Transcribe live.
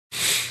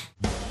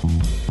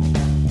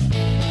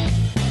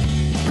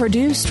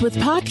produced with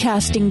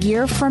podcasting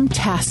gear from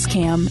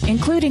Tascam,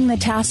 including the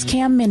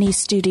Tascam Mini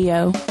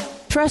Studio.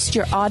 Trust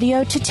your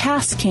audio to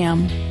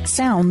Tascam.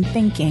 Sound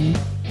thinking.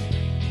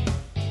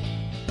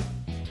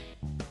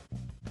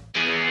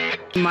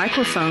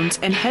 Microphones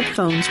and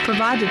headphones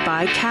provided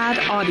by CAD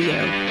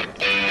Audio.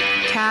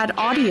 CAD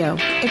Audio,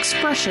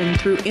 expression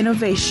through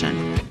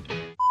innovation.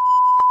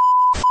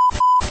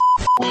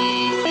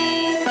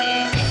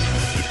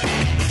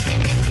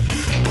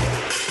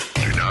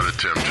 Do not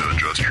attempt to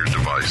adjust your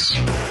device.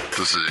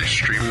 This is a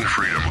Streaming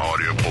Freedom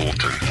audio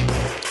bulletin.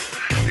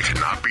 It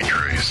cannot be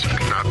traced, it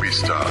cannot be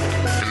stopped,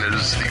 and it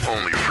is the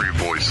only free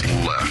voice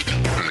left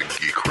in the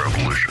geek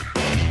revolution.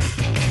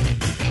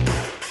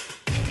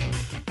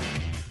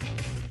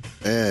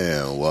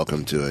 And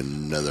welcome to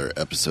another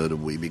episode of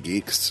Weeby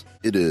Geeks.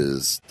 It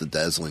is the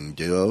Dazzling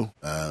Duo,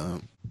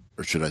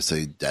 or should I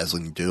say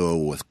Dazzling Duo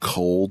with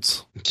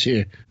colds.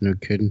 Yeah, no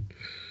kidding.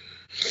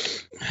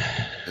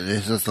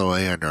 It's just the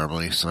way I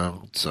normally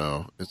sound,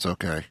 so it's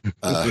okay.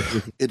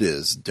 It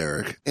is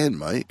Derek and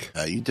Mike.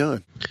 How you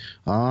doing?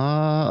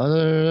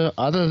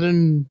 Other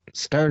than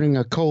starting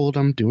a cold,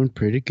 I'm doing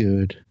pretty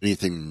good.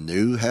 Anything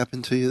new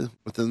happened to you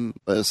within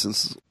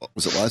since,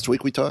 was it last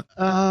week we talked?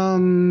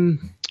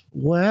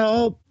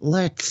 Well,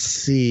 let's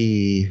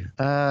see.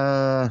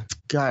 Got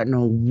an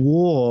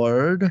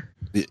award.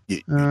 You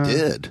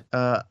did?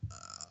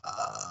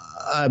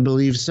 I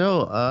believe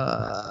so.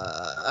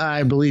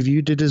 I believe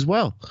you did as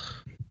well.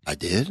 I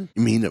did?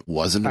 You mean it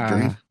wasn't a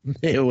dream?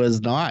 It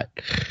was not.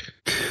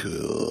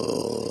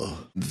 Cool.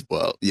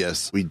 Well,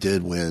 yes, we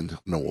did win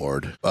an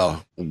award.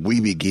 Well,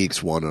 Weeby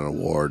Geeks won an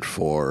award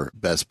for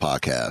Best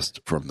Podcast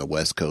from the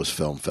West Coast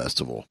Film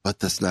Festival. But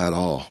that's not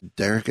all.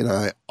 Derek and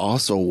I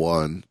also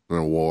won an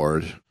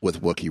award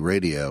with Wookiee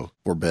Radio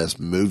for Best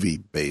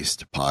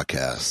Movie-Based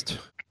Podcast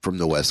from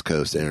the West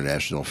Coast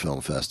International Film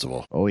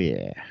Festival. Oh,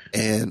 yeah.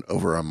 And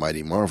over on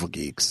Mighty Marvel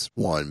Geeks,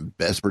 won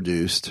Best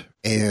Produced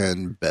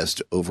and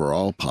Best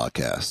Overall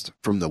Podcast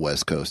from the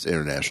West Coast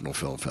International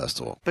Film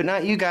Festival. But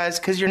not you guys,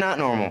 because you're not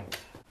normal.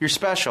 You're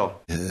special.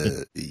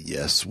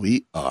 Yes,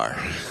 we are.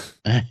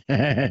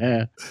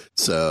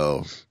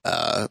 So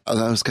that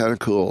was kind of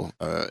cool.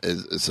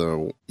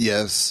 So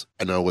yes,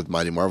 I know with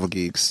Mighty Marvel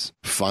Geeks,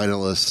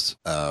 finalists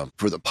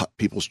for the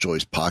People's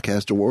Choice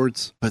Podcast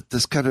Awards, but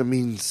this kind of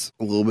means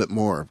a little bit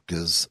more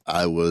because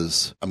I'm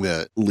going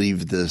to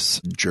leave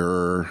this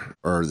juror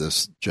or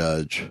this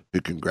judge who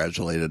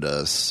congratulated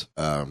us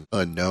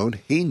unknown.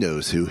 He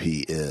knows who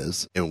he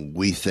is, and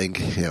we thank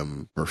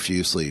him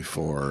profusely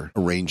for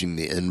arranging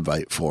the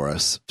invite for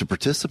us to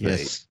participate.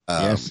 Yes,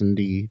 yes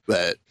indeed.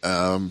 But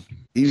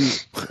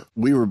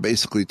we were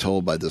basically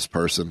told by this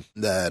person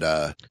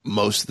that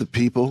most of the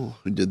people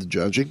who did the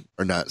judging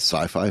are not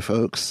sci-fi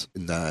folks,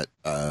 not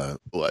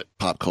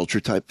pop culture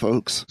type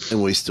folks,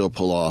 and we still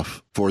pull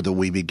off for the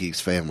Weeby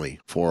Geeks family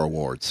 4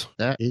 awards.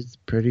 That is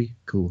pretty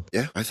cool.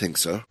 Yeah, I think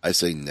so. I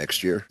say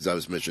next year, as I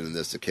was mentioning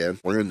this to Ken,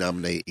 we're going to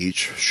nominate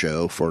each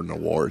show for an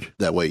award.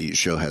 That way each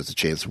show has a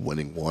chance of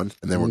winning one,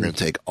 and then we're going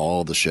to take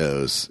all the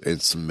shows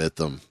and submit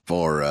them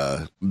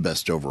for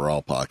Best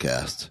Overall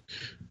Podcast.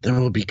 Then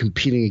we'll be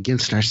competing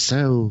against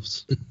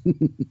ourselves.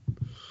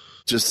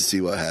 Just to see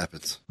what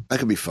happens. That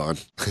could be fun.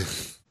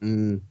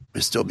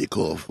 It'd still be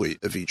cool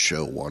if each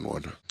show won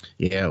one.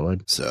 Yeah, it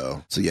would.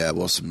 So yeah,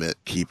 we'll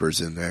submit Keepers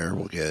in there.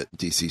 We'll get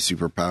DC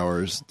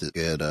Superpowers,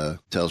 get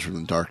Tales from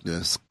the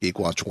Darkness, Geek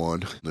Watch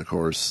 1, and of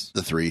course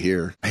the 3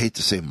 here. I hate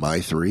to say my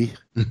 3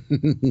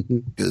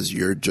 because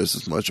you're just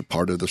as much a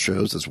part of the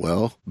shows as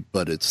well,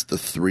 but it's the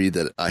 3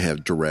 that I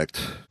have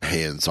direct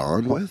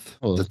hands-on with.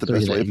 Well, that's the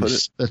best way to put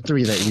it. The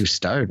 3 that you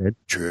started.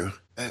 True.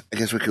 I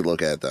guess we could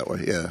look at it that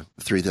way. Yeah.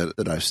 The 3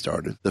 that I've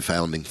started. The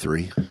founding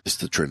 3. It's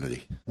the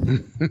Trinity.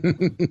 I'm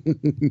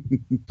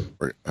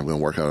going to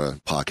work on a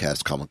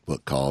podcast comic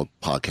book called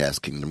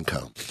Podcast Kingdom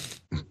Come.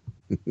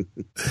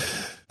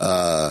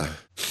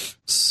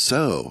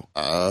 So,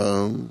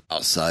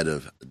 outside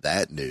of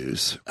that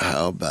news,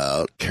 how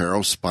about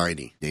Carol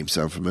Spiney? Name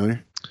sound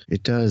familiar?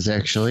 It does,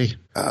 actually.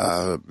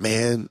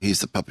 Man,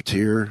 he's the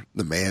puppeteer,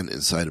 the man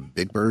inside of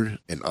Big Bird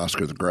and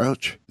Oscar the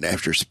Grouch. And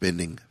after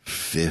spending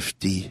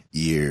 50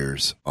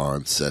 years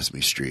on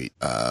Sesame Street,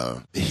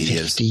 50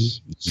 years.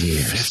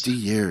 50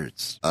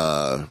 years.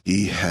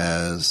 He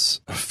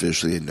has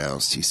officially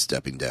announced he's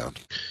stepping down.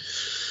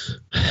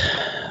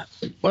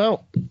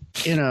 Well,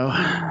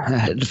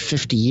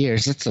 50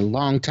 years, that's a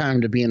long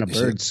time to be in a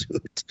bird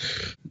suit.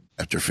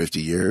 After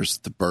 50 years,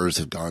 the birds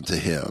have gone to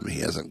him. He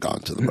hasn't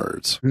gone to the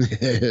birds.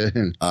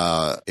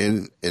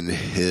 In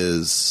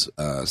his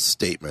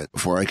statement,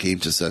 before I came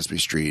to Sesame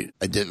Street,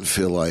 I didn't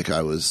feel like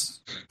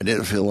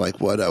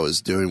what I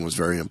was doing was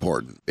very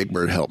important. Big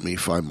Bird helped me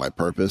find my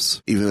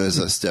purpose. Even as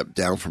I step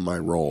down from my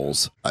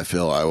roles, I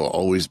feel I will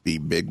always be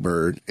Big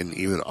Bird and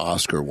even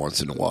Oscar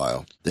once in a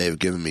while. They have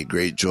given me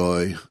great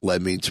joy,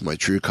 led me to my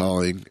true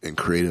calling, and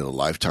created a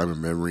lifetime of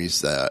memories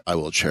that I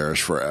will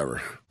cherish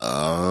forever.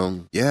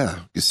 Yeah.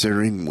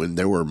 Considering when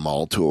there were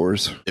mall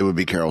tours, it would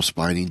be Carol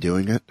Spiney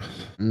doing it.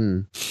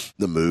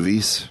 The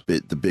movies,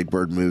 the Big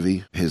Bird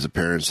movie, his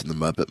appearance in the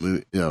Muppet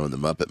movie, in the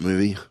Muppet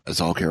movie,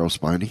 that's all Carol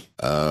Spiney.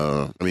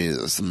 I mean,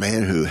 it's the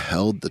man who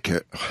held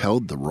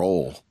the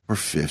role for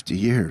 50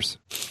 years.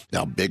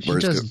 Now, Big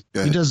Bird's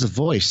he does the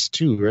voice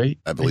too, right?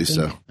 I believe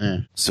so. Yeah.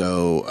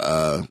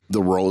 So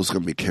the role is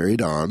going to be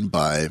carried on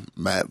by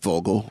Matt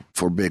Vogel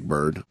for Big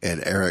Bird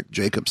and Eric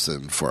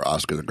Jacobson for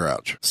Oscar the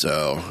Grouch.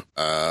 So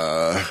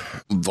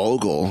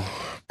Vogel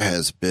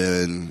has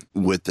been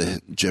with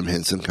the Jim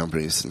Henson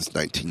Company since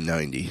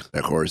 1990.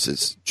 Of course,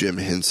 it's Jim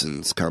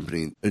Henson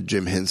Company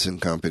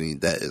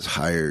that is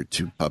hired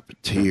to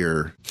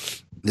puppeteer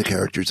the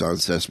characters on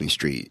Sesame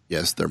Street.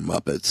 Yes, they're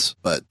Muppets,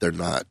 but they're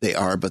not. They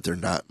are, but they're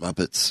not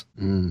Muppets,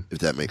 if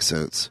that makes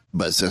sense.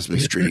 But Sesame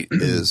Street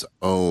is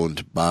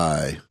owned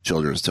by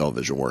Children's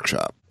Television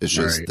Workshop. It's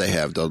just they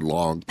have the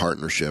long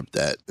partnership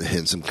that the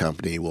Henson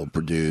Company will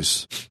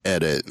produce,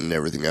 edit, and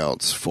everything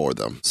else for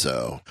them.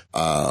 So,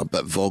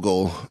 but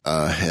Vogel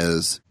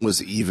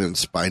was even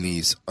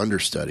Spiney's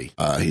understudy.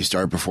 He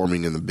started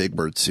performing in the Big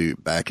Bird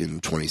suit back in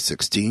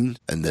 2016,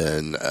 and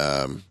then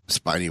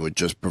Spiney would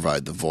just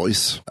provide the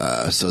voice.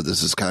 So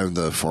this is kind of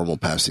the formal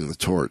passing the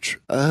torch.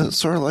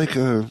 Sort of like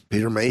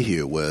Peter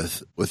Mayhew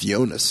with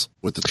Jonas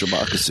with the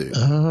Chewbacca suit.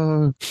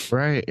 Oh,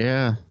 right,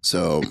 yeah.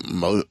 So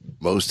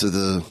most of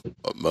the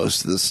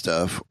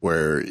stuff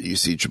where you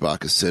see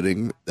Chewbacca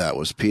sitting, that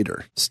was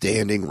Peter.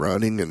 Standing,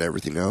 running, and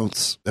everything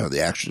else,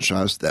 the action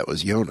shots, that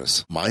was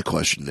Jonas. My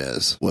question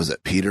is, was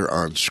it Peter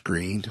on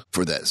screen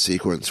for that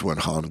sequence when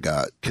Han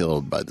got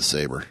killed by the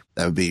saber?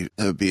 That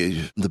would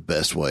be the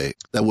best way.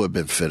 That would have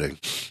been fitting.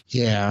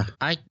 Yeah,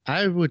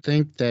 I would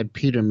think that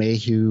Peter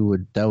Mayhew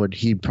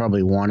he'd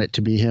probably want it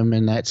to be him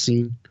in that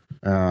scene.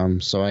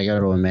 So I got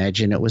to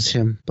imagine it was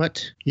him,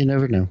 but you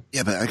never know.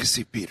 Yeah, but I can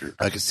see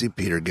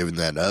Peter giving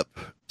that up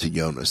to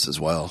Jonas as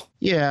well.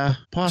 Yeah,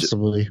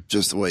 possibly.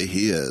 Just the way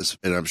he is.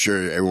 And I'm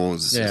sure everyone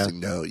was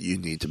insisting, no, you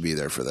need to be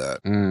there for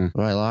that.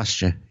 Well, I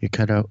lost you. You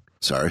cut out.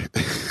 Sorry.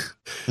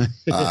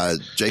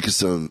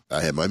 Jacobson,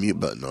 I had my mute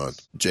button on.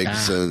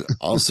 Jacobson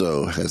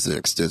also has an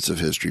extensive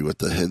history with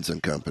the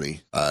Henson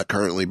Company,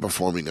 currently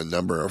performing a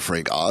number of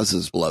Frank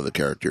Oz's beloved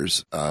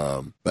characters,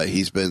 but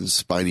he's been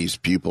Spiney's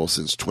pupil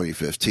since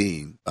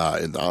 2015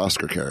 in the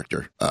Oscar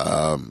character.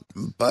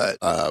 But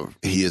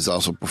he is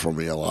also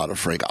performing a lot of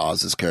Frank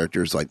Oz's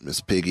characters like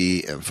Miss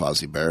Piggy and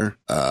Fozzie Bear.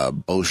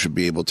 Both should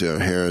be able to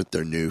inherit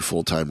their new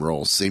full-time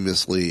roles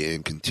seamlessly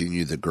and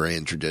continue the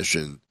grand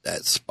tradition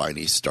that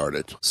Spiney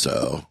started.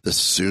 So the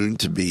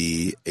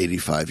soon-to-be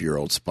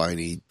 85-year-old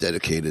Spiney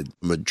dedicated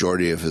the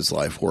majority of his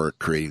life work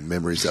creating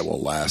memories that will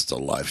last a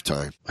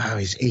lifetime. Wow,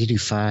 he's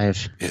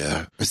 85.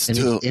 Yeah.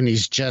 And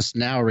he's just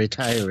now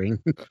retiring.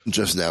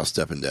 Just now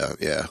stepping down,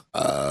 yeah.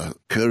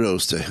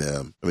 Kudos to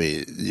him. I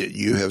mean,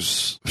 you have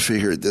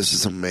figured this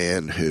is a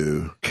man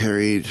who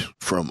carried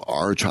from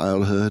our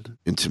childhood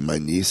into my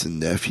niece and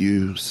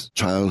nephew's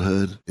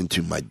childhood,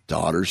 into my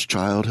daughter's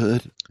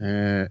childhood.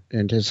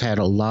 And has had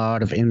a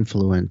lot of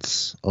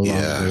influence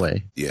along the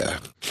way. Yeah.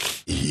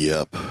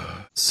 Yep.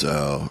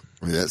 So,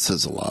 I mean, that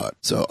says a lot.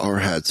 So, our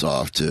hats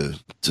off to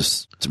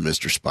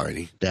Mr.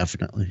 Spiney.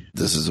 Definitely.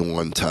 This is the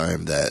one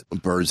time that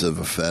birds of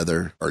a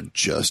feather are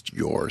just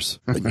yours,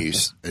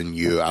 and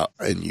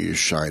you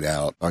shine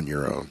out on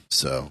your own.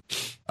 So,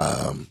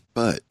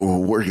 but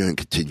we're going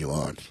to continue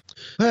on.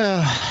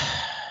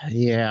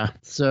 Yeah.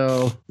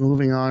 So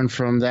moving on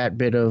from that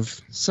bit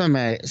of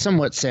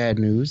somewhat sad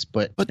news,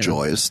 but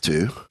joyous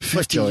too.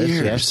 50 joyous,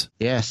 years.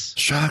 Yes.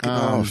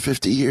 Shocking.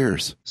 50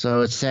 years.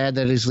 So it's sad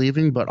that he's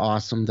leaving, but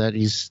awesome that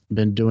he's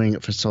been doing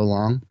it for so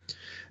long.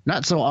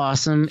 Not so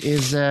awesome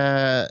is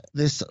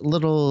this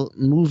little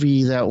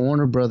movie that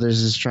Warner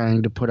Brothers is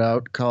trying to put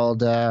out called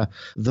The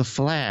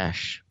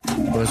Flash,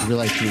 or as we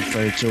like to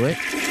refer to it.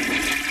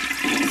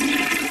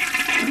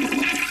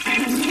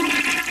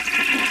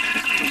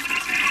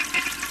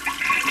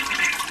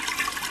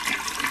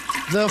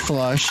 The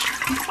Flush.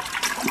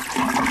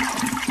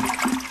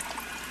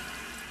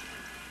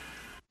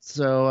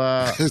 So,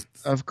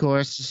 of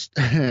course,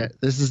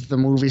 this is the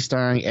movie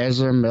starring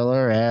Ezra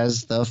Miller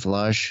as The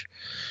Flush.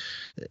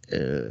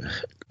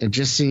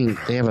 Just seeing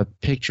they have a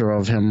picture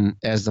of him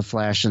as the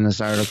Flash in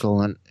this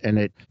article,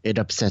 and it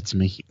upsets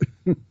me.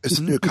 It's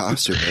a new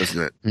costume,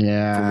 isn't it?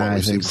 Yeah,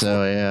 I think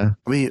so. Yeah.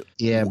 I mean,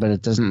 yeah, but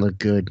it doesn't look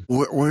good.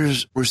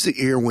 Where's the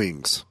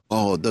earwings?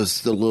 Oh,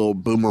 those the little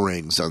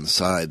boomerangs on the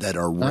side that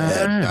are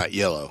red, not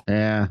yellow.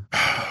 Yeah.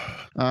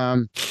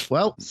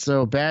 Well,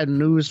 so bad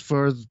news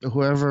for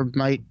whoever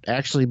might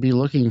actually be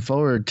looking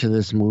forward to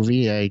this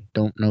movie. I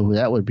don't know who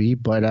that would be,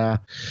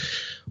 but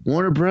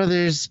Warner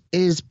Brothers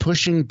is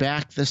pushing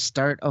back the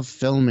start of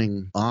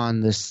filming on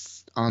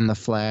The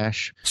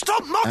Flash.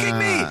 Stop mocking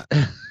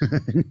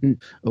me!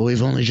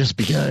 We've only just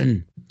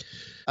begun.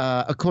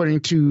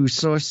 According to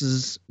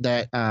sources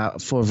that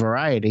for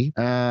Variety,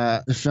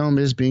 the film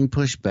is being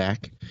pushed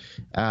back.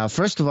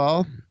 First of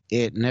all,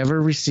 it never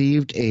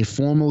received a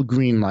formal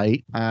green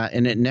light,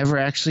 and it never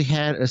actually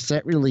had a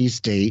set release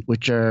date,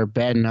 which are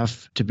bad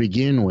enough to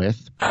begin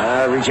with.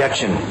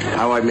 Rejection.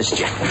 How I missed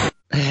you.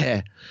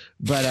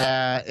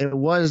 But it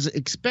was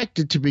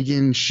expected to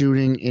begin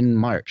shooting in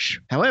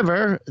March.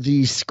 However,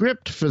 the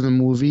script for the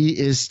movie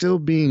is still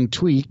being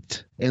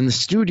tweaked, and the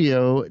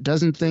studio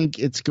doesn't think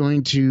it's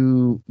going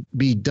to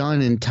be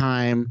done in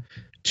time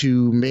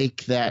to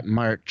make that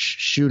March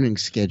shooting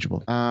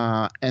schedule.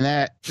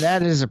 And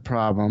that is a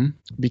problem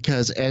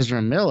because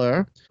Ezra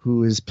Miller,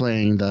 who is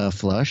playing the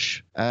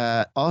Flush,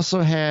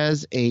 also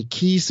has a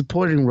key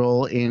supporting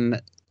role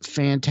in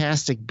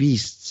Fantastic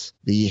Beasts,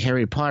 the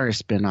Harry Potter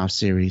spin-off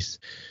series.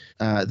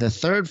 The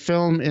third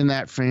film in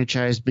that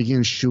franchise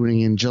begins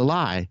shooting in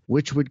July,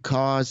 which would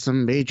cause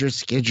some major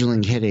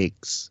scheduling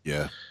headaches.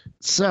 Yeah.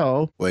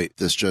 So... Wait,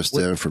 this just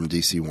in from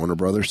DC Warner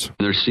Brothers?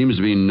 There seems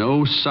to be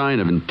no sign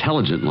of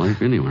intelligent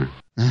life anywhere.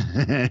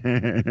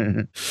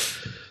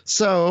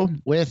 So,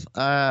 with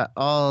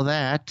all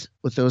that,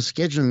 with those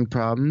scheduling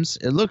problems,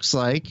 it looks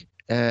like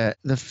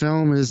the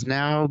film is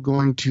now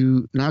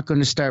not going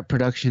to start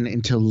production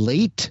until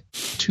late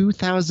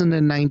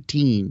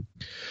 2019.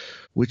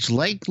 Which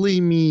likely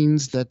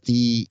means that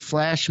the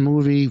Flash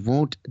movie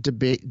won't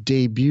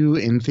debut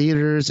in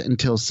theaters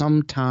until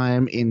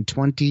sometime in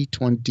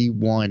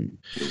 2021.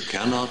 You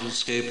cannot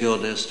escape your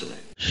destiny.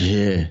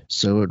 Yeah,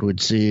 so it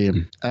would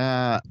seem.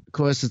 Of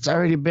course, it's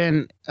already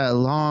been a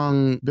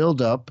long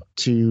build-up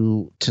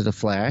to the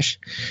Flash.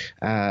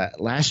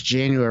 Last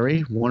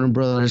January, Warner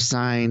Brothers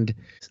signed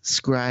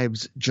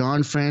scribes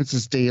John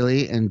Francis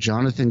Daly and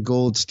Jonathan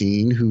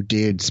Goldstein, who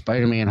did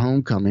Spider-Man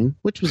Homecoming,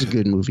 which was a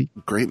good movie.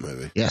 Great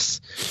movie. Yes.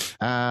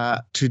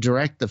 To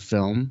direct the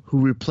film,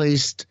 who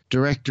replaced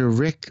director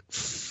Rick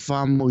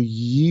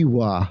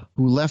Famuyiwa,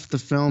 who left the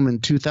film in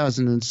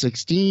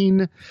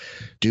 2016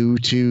 due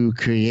to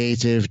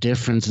creative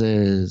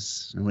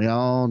differences. And we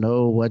all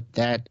know what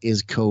that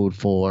is code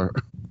for.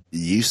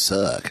 You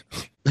suck.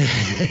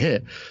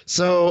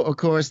 So, of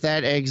course,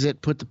 that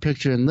exit put the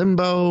picture in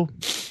limbo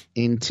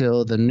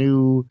until the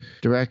new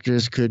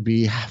directors could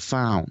be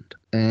found.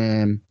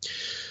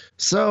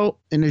 So,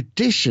 in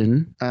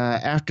addition,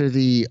 after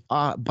the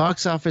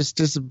box office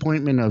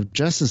disappointment of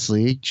Justice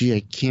League, gee,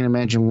 I can't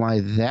imagine why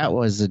that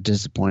was a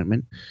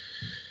disappointment,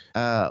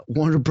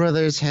 Warner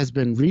Brothers has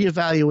been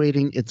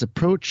reevaluating its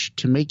approach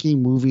to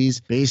making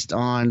movies based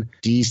on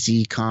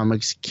DC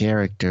Comics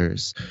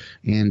characters.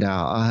 And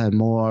I'll have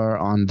more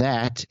on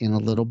that in a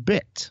little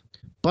bit.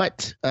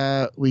 But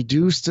we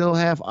do still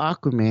have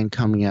Aquaman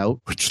coming out.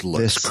 Which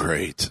looks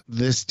great.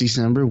 This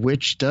December,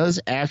 which does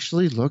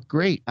actually look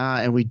great.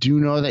 And we do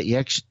know that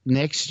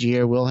next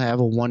year we'll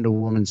have a Wonder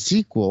Woman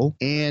sequel.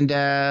 And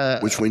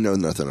which we know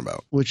nothing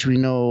about. Which we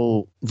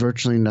know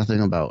virtually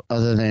nothing about,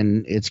 other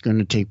than it's going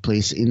to take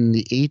place in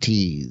the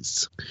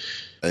 80s.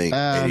 I think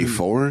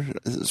 84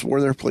 is where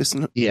they're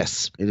placing it?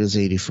 Yes, it is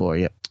 84,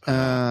 yep.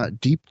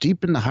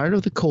 Deep in the heart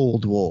of the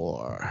Cold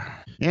War.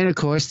 And, of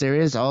course, there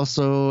is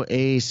also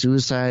a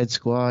Suicide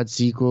Squad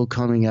sequel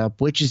coming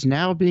up, which is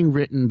now being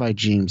written by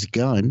James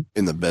Gunn.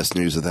 And the best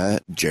news of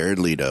that, Jared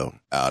Leto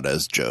out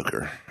as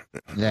Joker.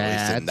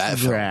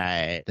 That's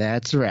right.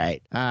 That's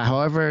right.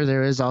 However,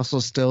 there is also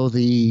still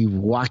the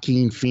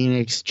Joaquin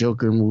Phoenix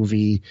Joker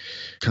movie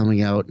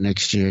coming out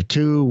next year,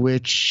 too,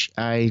 which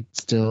I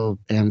still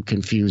am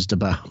confused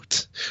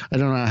about. I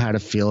don't know how to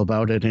feel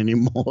about it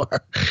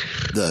anymore.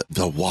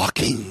 The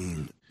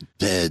Walking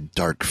Dead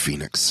Dark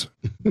Phoenix.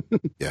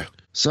 Yeah.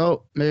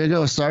 So there you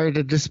go. Sorry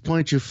to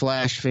disappoint you,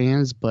 Flash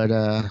fans, but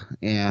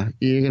yeah,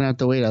 you're gonna have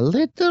to wait a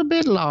little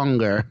bit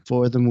longer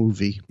for the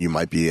movie. You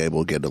might be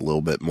able to get a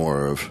little bit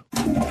more of.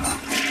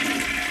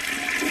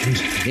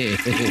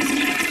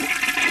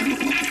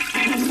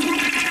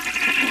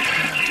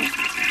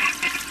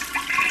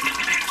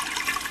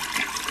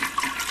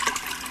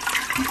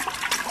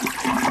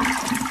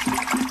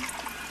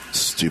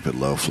 Stupid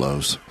low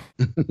flows.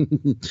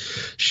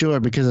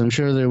 Sure, because I'm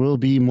sure there will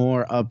be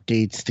more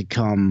updates to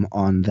come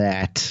on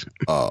that.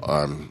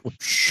 I'm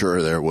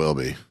sure there will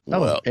be.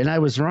 Oh, well, and I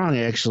was wrong,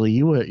 actually.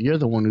 You're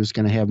the one who's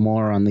going to have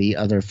more on the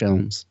other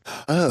films.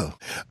 Oh,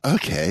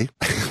 okay.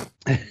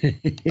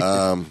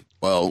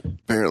 Well,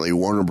 apparently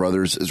Warner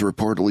Brothers is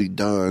reportedly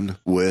done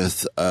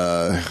with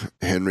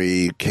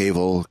Henry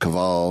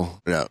Cavalcade.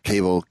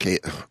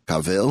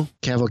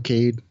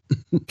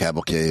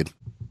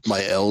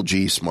 My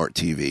LG Smart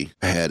TV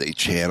had a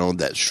channel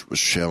that was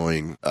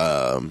showing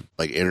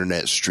like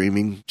internet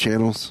streaming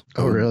channels.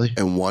 Oh, really?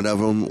 And one of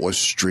them was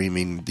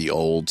streaming the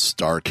old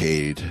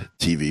Starcade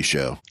TV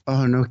show.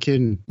 Oh, no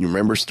kidding. You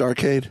remember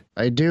Starcade?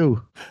 I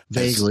do.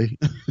 Vaguely.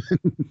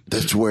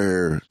 That's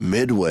where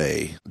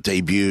Midway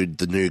debuted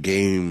the new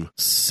game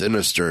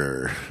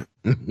Sinister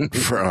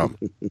from.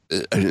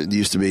 It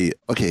used to be,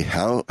 okay,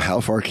 how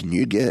far can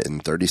you get in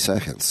 30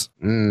 seconds?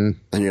 And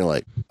you're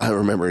like, I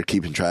remember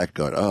keeping track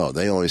going, oh,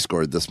 they only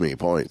scored this many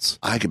points.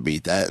 I could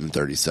beat that in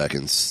 30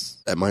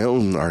 seconds at my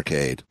own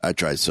arcade. I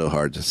tried so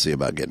hard to see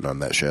about getting on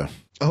that show.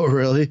 Oh,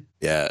 really?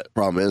 Yeah.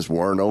 Problem is,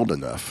 weren't old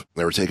enough.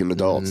 They were taking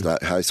adults,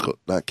 not high school,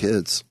 not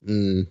kids.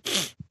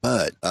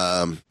 But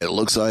it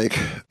looks like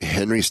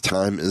Henry's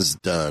time is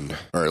done,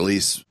 or at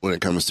least when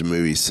it comes to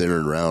movies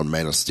centered around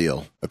Man of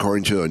Steel.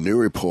 According to a new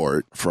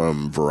report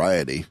from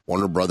Variety,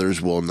 Warner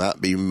Brothers will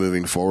not be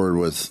moving forward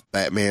with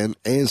Batman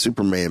and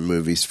Superman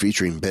movies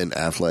featuring Ben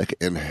Affleck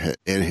and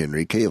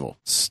Henry Cavill.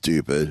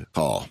 Stupid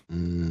call.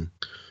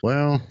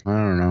 Well, I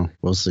don't know.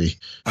 We'll see.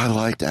 I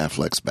liked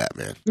Affleck's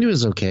Batman. He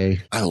was okay.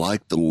 I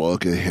liked the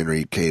look of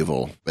Henry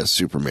Cavill as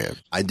Superman.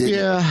 I didn't.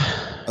 Yeah.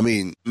 I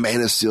mean,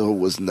 Man of Steel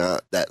was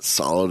not that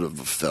solid of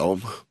a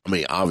film. I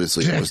mean,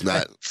 obviously it was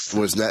not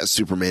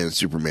Superman and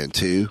Superman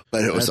 2,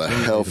 but it was a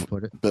hell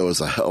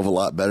of a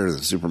lot better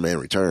than Superman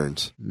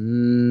Returns. I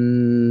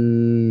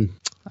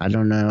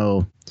don't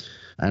know.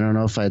 I don't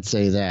know if I'd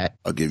say that.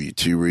 I'll give you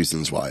 2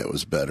 reasons why it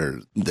was better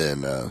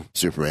than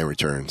Superman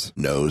Returns.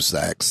 No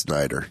Zack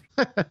Snyder.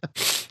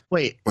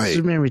 Wait,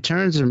 Superman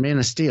Returns or Man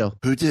of Steel?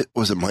 Who did?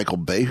 Was it Michael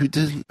Bay who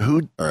did?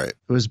 Who? All right.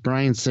 It was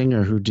Bryan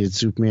Singer who did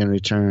Superman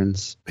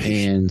Returns,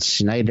 and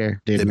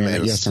Snyder did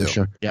Man of Steel. I'm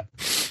sure. Yep.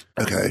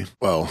 Okay,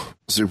 well,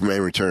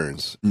 Superman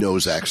Returns, no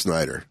Zack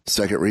Snyder.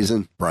 Second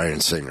reason, Bryan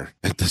Singer.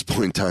 At this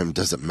point in time, it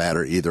doesn't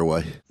matter either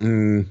way.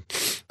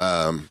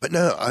 But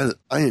no,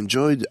 I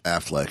enjoyed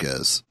Affleck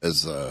as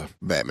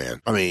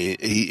Batman. I mean,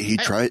 he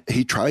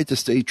tried to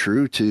stay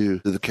true to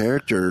the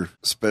character,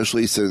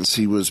 especially since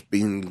he was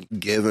being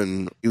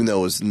given, even though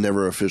it was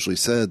never officially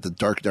said, the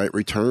Dark Knight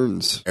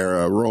Returns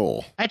era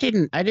role. I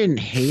didn't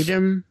hate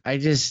him. I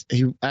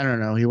don't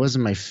know. He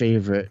wasn't my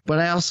favorite, but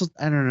I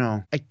don't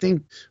know.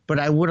 But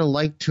I would have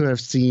liked to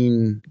have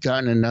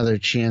gotten another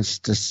chance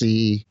to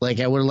see, like,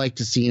 I would have liked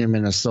to see him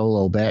in a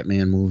solo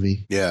Batman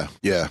movie. Yeah,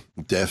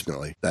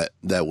 definitely. That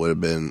would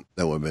have been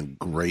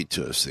great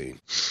to have seen.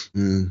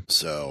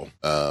 So,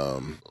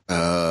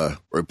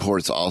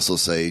 reports also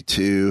say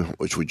too,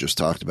 which we just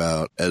talked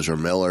about, Ezra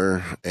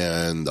Miller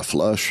and The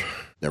Flush.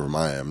 Never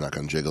mind, I'm not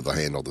going to jiggle the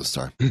handle this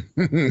time.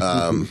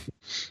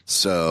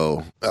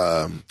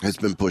 It's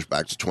been pushed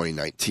back to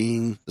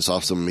 2019. This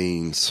also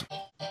means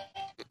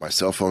my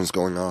cell phone's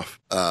going off.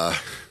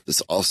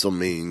 This also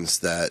means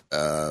that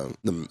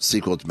the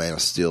sequel to Man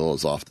of Steel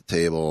is off the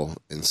table,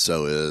 and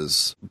so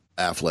is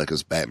Affleck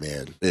as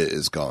Batman. It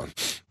is gone.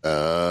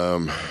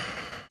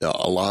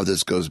 A lot of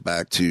this goes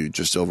back to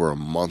just over a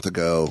month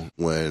ago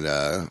when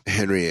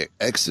Henry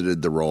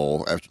exited the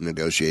role after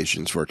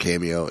negotiations for a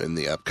cameo in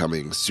the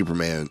upcoming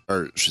Superman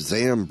or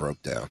Shazam broke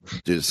down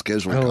due to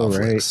scheduling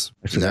conflicts.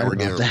 Right. Now we're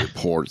getting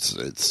reports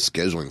it's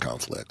scheduling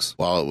conflicts.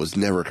 While it was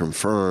never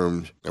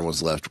confirmed and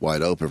was left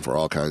wide open for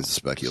all kinds of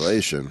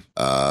speculation,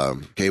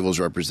 Cable's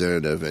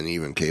representative and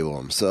even Cable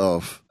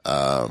himself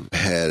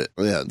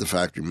the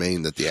fact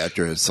remained that the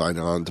actor had signed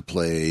on to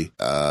play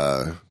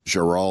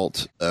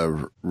Geralt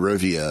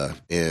Rivia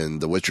in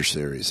the Witcher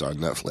series on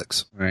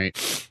Netflix. Right.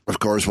 Of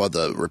course, while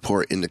the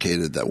report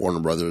indicated that Warner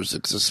Brothers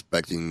is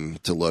expecting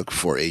to look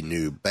for a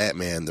new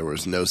Batman, there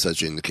was no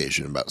such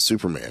indication about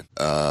Superman.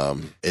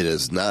 It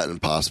is not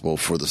impossible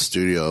for the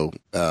studio.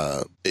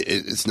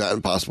 It's not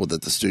impossible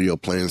that the studio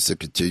plans to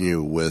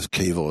continue with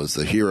Cavill as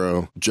the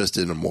hero, just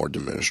in a more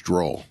diminished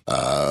role.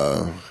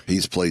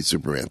 He's played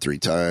Superman 3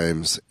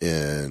 times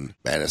in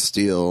Man of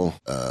Steel,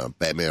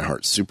 Batman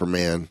Heart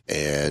Superman,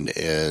 and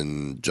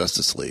in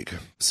Justice League.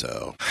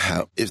 So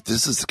if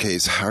this is the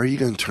case, how are you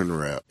going to turn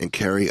around and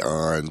carry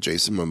on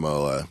Jason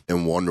Momoa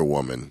and Wonder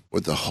Woman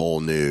with a whole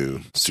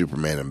new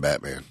Superman and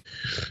Batman?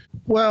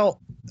 Well,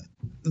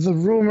 the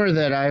rumor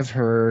that I've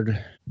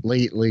heard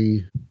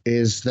lately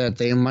is that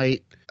they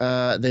might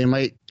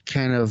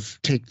kind of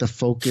take the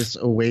focus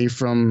away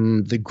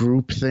from the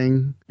group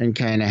thing and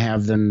kind of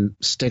have them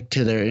stick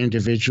to their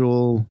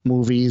individual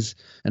movies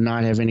and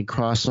not have any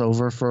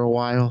crossover for a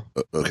while.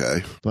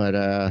 Okay. But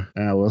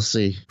we'll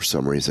see. For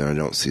some reason, I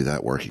don't see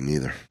that working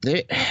either.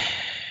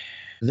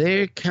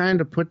 They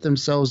kind of put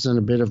themselves in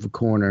a bit of a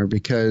corner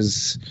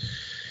because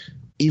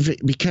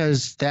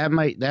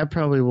that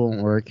probably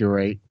won't work. You're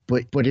right.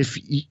 But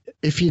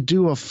if you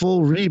do a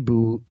full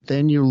reboot,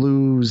 then you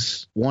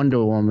lose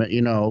Wonder Woman,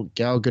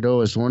 Gal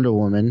Gadot as Wonder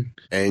Woman.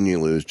 And you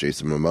lose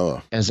Jason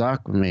Momoa as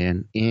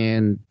Aquaman.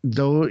 And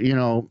though,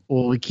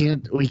 we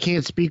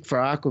can't speak for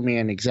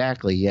Aquaman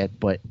exactly yet,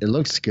 but it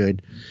looks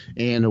good.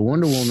 And the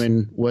Wonder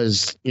Woman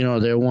was,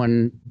 their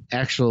one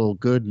actual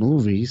good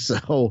movie.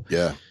 So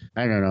yeah.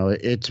 I don't know.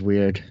 It's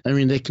weird. I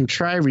mean, they can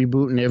try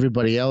rebooting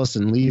everybody else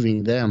and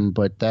leaving them,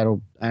 but I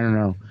don't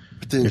know.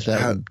 But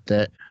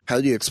then how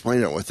do you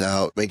explain it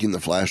without making the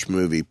Flash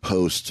movie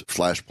post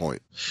Flashpoint?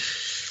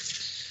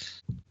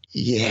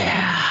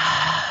 Yeah.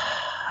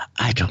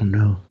 I don't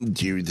know.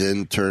 Do you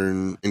then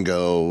turn and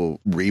go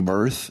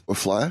Rebirth with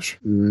Flash?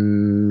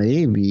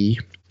 Maybe.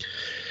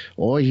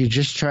 Or you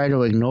just try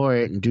to ignore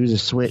it and do the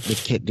switch,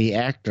 the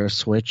actor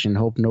switch, and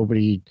hope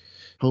nobody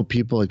hope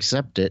people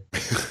accept it.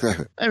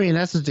 I mean,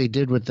 that's what they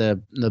did with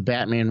the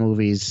Batman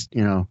movies,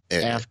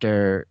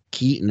 after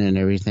Keaton and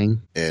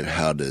everything. And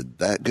how did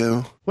that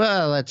go?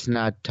 Well, let's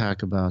not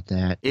talk about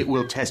that. It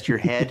will test your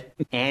head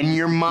and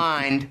your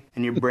mind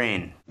and your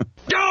brain.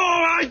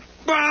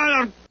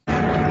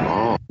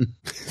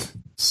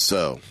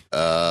 So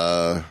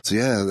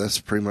yeah,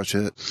 that's pretty much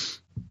it.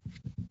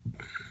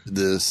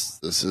 This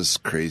is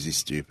crazy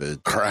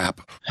stupid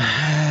crap.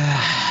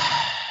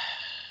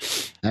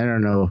 I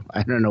don't know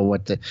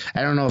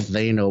if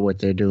they know what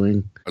they're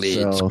doing.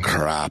 It's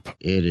crap.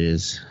 It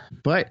is.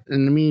 But, I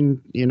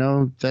mean,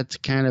 that's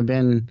kind of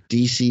been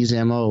DC's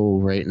MO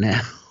right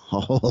now. A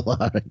whole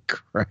lot of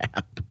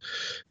crap.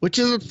 Which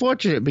is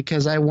unfortunate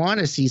because I want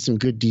to see some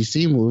good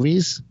DC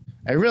movies.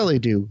 I really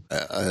do.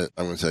 I'm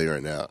going to tell you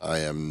right now,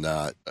 I'm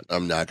not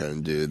going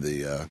to do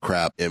the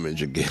crap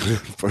image again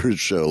for the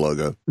show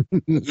logo.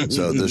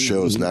 So this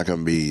show is not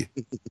going to be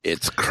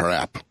It's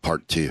Crap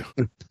Part 2.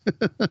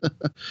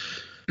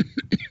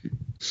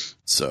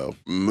 So,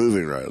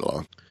 moving right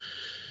along.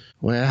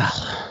 Well,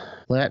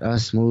 let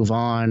us move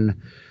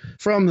on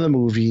from the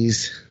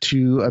movies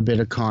to a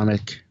bit of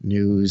comic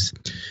news.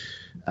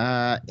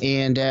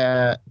 And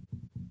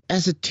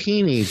as a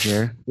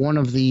teenager, one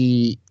of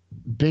the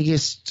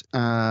biggest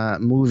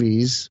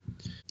movies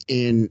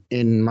in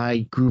my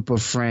group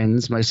of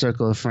friends, my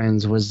circle of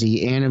friends, was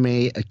the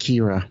anime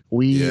Akira.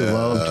 We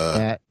loved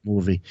that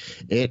movie.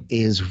 It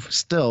is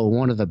still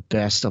one of the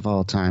best of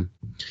all time.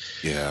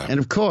 Yeah. And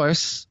of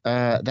course,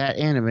 that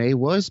anime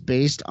was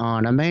based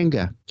on a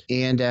manga.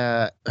 And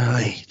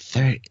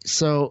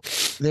so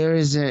there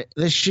is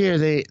this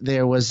year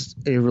there was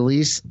a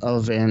release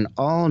of an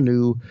all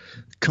new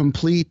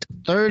complete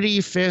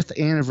 35th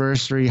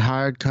anniversary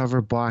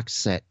hardcover box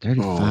set.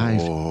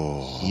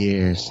 35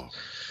 years.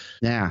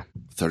 Now,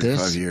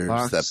 35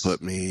 years, that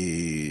put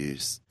me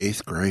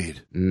 8th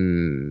grade.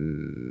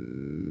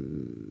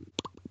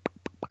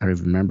 I don't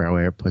even remember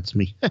where it puts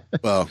me.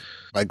 Well,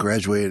 I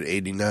graduated in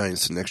 89,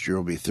 so next year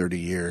will be 30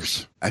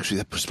 years. Actually,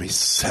 that puts me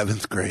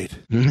 7th grade.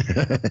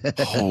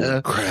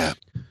 Holy crap.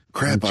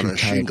 Crap on a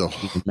shingle.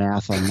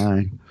 Math on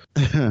mine.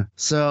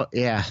 So,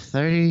 yeah,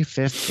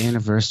 35th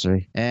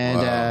anniversary.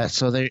 And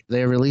so they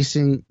have released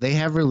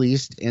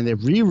and they're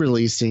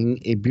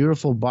re-releasing a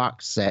beautiful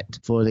box set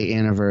for the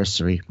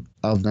anniversary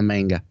of the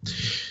manga,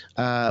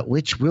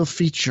 which will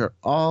feature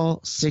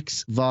all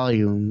 6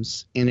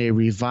 volumes in a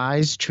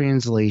revised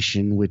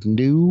translation with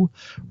new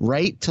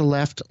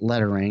right-to-left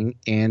lettering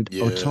and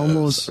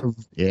Otomo's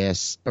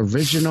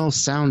original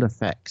sound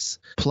effects,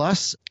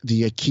 plus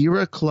the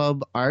Akira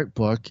Club art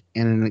book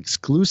and an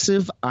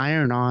exclusive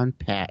iron-on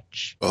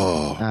patch.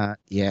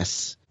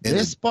 Yes. And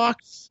this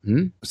box...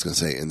 I was going to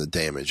say, and the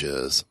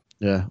damages.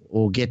 Yeah,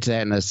 we'll get to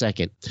that in a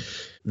second.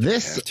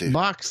 This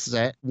box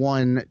set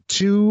won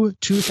 2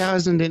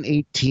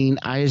 2018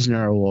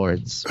 Eisner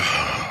Awards.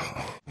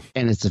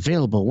 And it's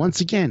available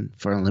once again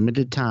for a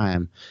limited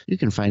time. You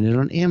can find it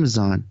on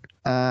Amazon.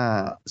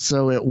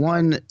 So it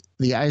won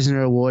the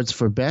Eisner Awards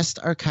for Best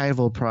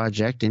Archival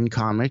Project in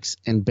Comics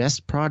and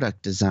Best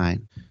Product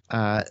Design.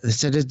 They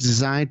said it's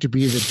designed to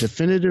be the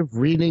definitive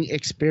reading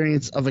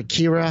experience of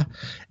Akira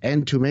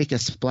and to make a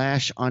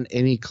splash on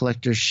any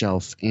collector's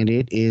shelf. And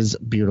it is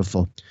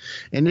beautiful.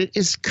 And it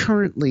is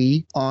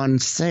currently on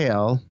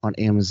sale on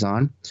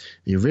Amazon.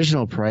 The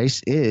original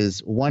price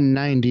is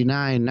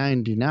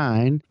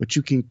 $199.99, but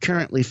you can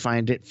currently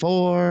find it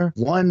for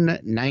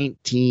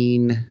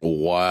 $119.99.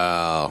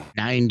 Wow.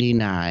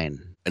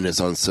 And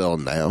it's on sale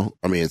now?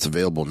 I mean, it's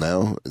available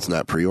now? It's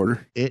not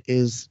pre-order? It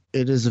is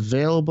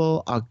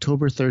available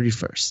October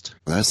 31st.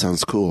 That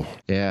sounds cool.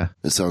 Yeah.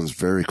 It sounds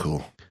very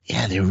cool.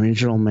 Yeah, the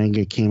original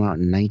manga came out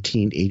in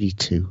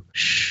 1982.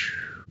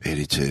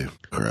 82.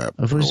 Crap.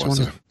 I've always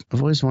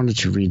wanted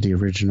to read the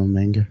original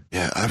manga.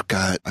 Yeah, I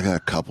got a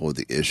couple of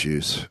the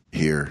issues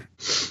here.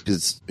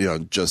 Because,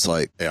 just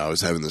like I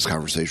was having this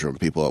conversation with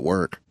people at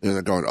work, and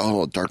they're going,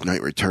 oh, Dark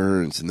Knight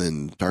Returns, and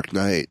then Dark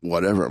Knight,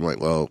 whatever. I'm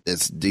like, well,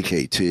 it's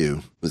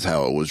DK2 is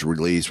how it was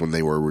released when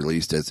they were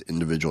released as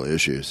individual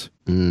issues.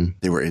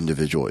 They were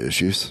individual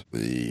issues.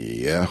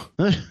 Yeah.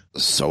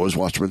 So was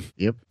Watchmen.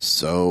 Yep.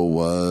 So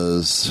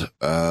was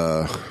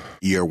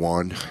Year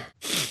One.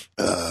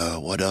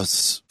 What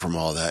else from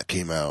all that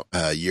came out?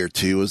 Year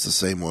 2 was the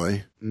same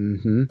way.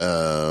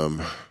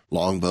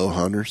 Longbow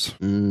Hunters,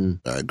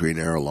 Green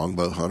Arrow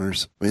Longbow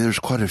Hunters. I mean, there's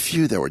quite a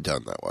few that were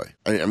done that way.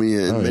 I mean,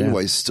 in many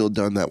ways, still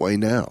done that way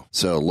now.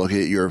 So look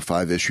at your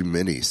 5-issue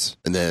minis,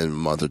 and then a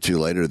month or two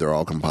later, they're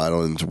all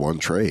compiled into one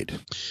trade.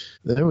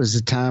 There was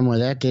a time where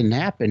that didn't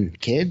happen,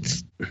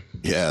 kids.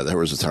 Yeah, there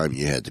was a time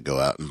you had to go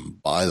out and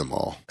buy them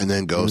all, and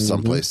then go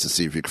someplace to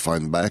see if you could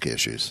find the back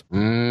issues.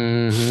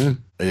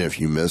 And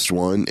if you missed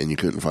one and you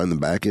couldn't find the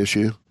back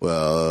issue,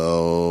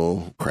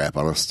 well, crap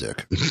on a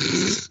stick.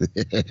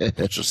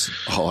 That's just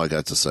all I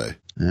got to say.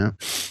 Yeah.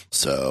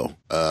 So,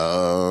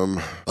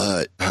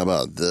 but how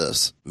about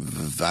this?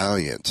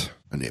 Valiant.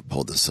 I need to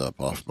pull this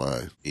up off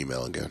my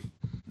email again.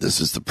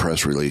 This is the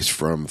press release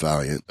from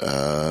Valiant.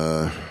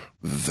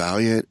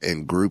 Valiant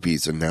and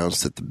Groupies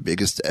announced that the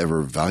biggest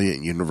ever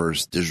Valiant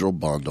Universe digital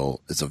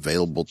bundle is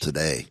available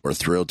today. We're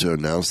thrilled to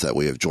announce that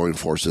we have joined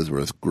forces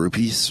with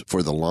Groupies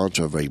for the launch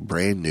of a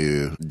brand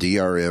new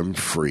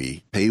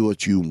DRM-free,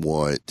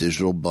 pay-what-you-want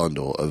digital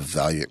bundle of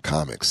Valiant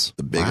comics.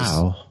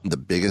 The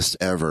biggest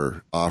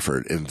ever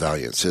offered in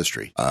Valiant's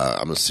history.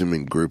 I'm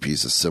assuming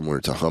Groupies is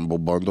similar to Humble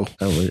Bundle.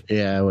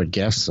 I would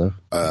guess so.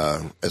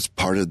 As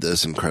part of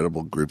this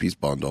incredible Groupies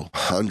bundle,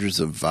 hundreds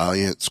of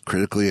Valiant's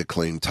critically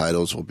acclaimed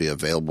titles will be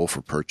available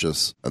for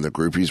purchase on the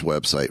Groupies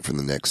website for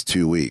the next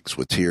 2 weeks,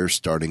 with tiers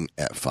starting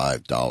at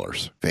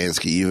 $5. Fans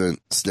can even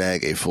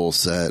snag a full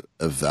set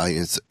of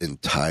Valiant's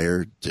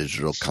entire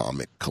digital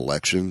comic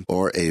collection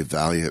or a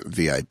Valiant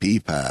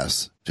VIP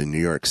pass to New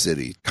York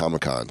City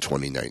Comic-Con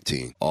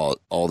 2019.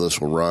 All this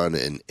will run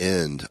and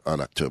end on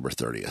October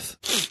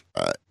 30th.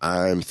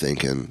 I'm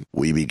thinking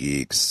Weeby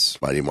Geeks,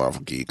 Mighty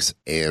Marvel Geeks,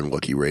 and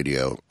Wookiee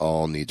Radio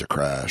all need to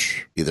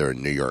crash either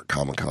in New York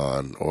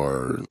Comic-Con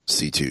or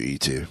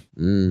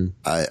C2E2.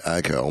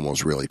 I could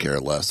almost really care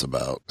less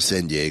about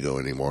San Diego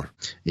anymore.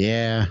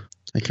 Yeah,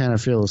 I kind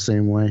of feel the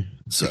same way.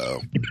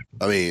 So,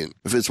 I mean,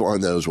 if it's one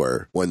of those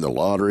where win the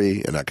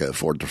lottery and I can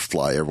afford to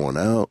fly everyone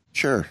out,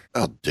 sure,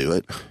 I'll do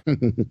it.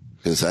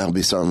 Because that'll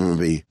be something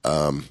to be,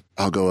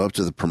 I'll go up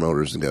to the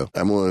promoters and go,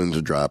 I'm willing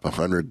to drop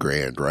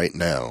 $100,000 right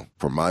now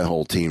for my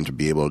whole team to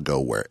be able to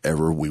go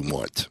wherever we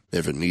want.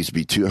 If it needs to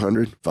be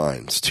 200,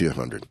 fine, it's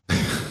 200.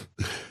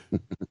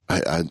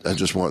 I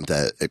just want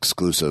that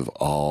exclusive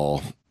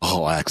all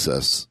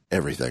access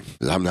everything.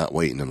 I'm not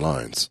waiting in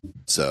lines.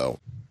 So,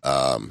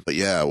 but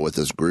yeah, with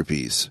this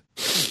Groupies,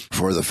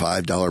 for the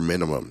 $5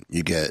 minimum,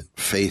 you get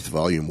Faith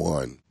Volume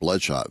 1,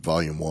 Bloodshot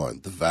Volume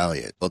 1, The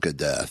Valiant, Book of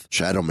Death,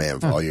 Shadow Man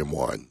Volume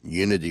 1,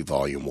 Unity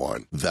Volume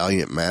 1,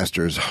 Valiant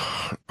Masters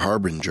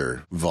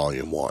Harbinger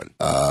Volume 1.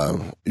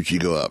 If you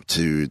go up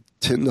to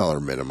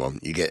 $10 minimum,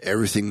 you get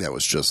everything that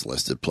was just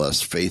listed,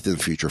 plus Faith in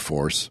Future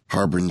Force,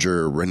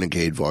 Harbinger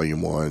Renegade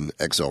Volume 1,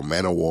 Exo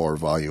Manowar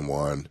Volume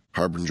 1,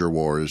 Harbinger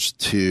Wars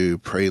 2,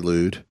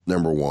 Prelude,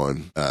 number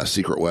 1,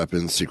 Secret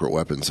Weapons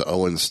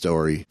Owen's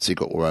Story,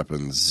 Secret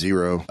Weapons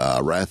 0,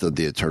 Wrath of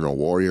the Eternal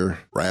Warrior,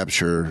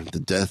 Rapture, The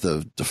Death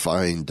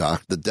Defying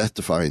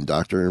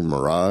Doctor,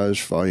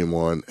 Mirage Volume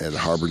 1, and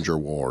Harbinger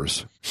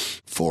Wars.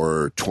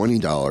 For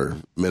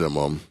 $20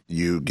 minimum,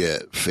 you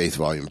get Faith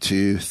Volume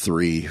 2,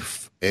 3,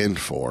 and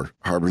 4,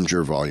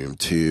 Harbinger Volume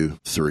 2,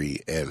 3,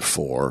 and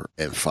 4,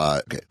 and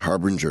 5. Okay,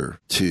 Harbinger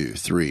 2,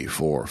 3,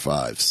 4,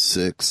 5,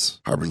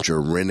 6.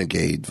 Harbinger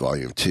Renegade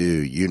Volume 2,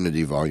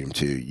 Unity Volume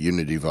 2,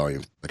 Unity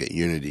Volume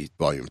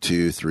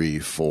 2, 3,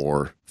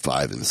 4,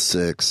 5, and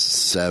 6,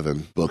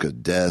 7. Book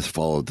of Death,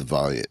 Follow the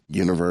Valiant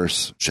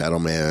Universe, Shadow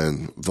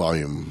Man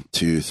Volume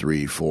 2,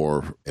 3,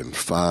 4, and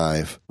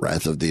 5,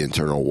 Wrath of the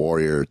Eternal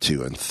Warrior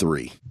 2 and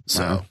 3.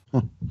 So,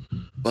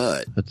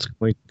 but that's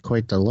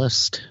quite the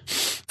list.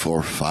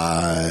 For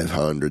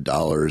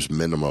 $500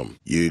 minimum,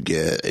 you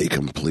get a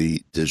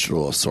complete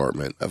digital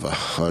assortment of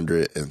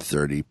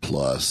 130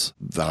 plus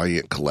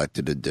Valiant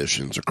collected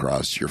editions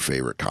across your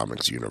favorite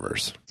comics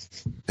universe.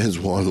 It's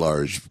one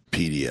large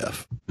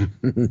PDF.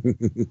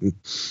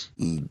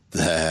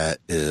 That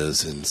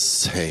is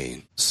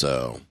insane.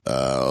 So,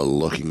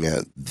 looking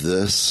at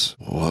this,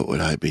 what would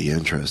I be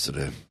interested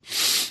in?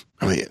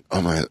 I mean,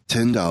 I'm at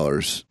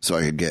 $10 so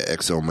I could get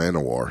Exo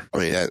Manowar. I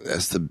mean,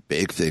 that's the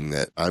big thing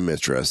that I'm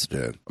interested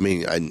in. I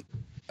mean,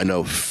 I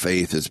know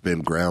Faith has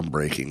been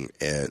groundbreaking,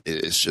 and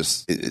it's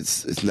just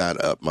it's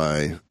not up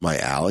my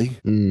alley.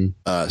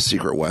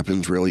 Secret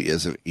Weapons really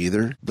isn't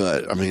either.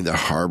 But I mean, the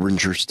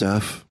Harbinger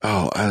stuff.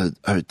 Oh, I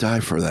would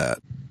die for that.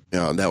 You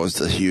know, that was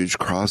the huge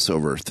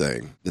crossover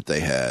thing that they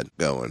had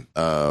going.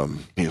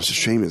 It's a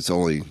shame it's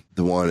only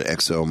the one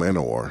Exo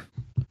Manowar.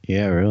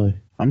 Yeah, really.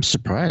 I'm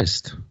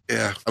surprised.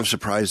 Yeah, I'm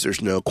surprised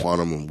there's no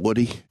Quantum and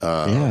Woody.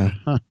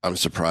 I'm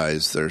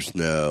surprised there's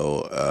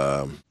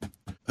no,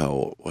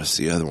 what's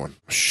the other one?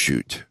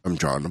 Shoot, I'm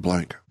drawing a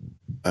blank.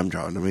 I'm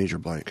drawing a major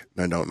blank.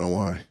 I don't know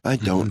why.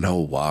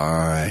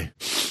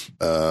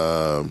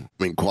 I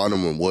mean,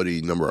 Quantum and Woody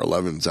number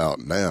 11's out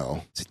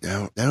now. See,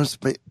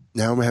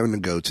 now I'm having to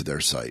go to their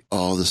site.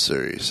 All the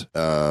series.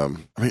 I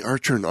mean,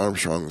 Archer and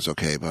Armstrong is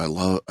okay, but I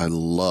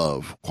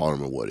love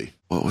Quantum and Woody.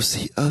 What was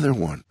the other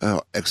one?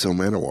 Oh, Exo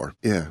Manowar.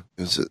 Yeah,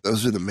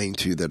 those are the main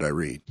two that I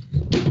read.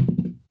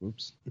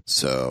 Oops.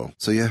 So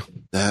yeah,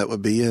 that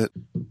would be it.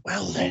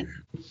 Well then.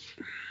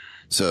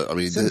 So I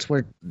mean, this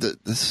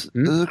is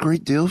a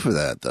great deal for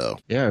that, though.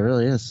 Yeah, it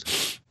really is.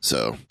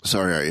 So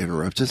sorry I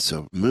interrupted.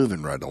 So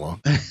moving right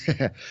along.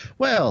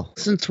 Well,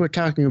 since we're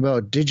talking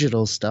about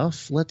digital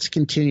stuff, let's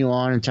continue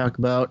on and talk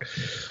about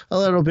a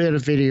little bit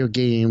of video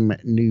game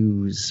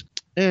news.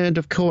 And,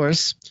 of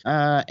course,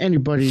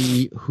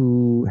 anybody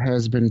who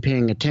has been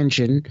paying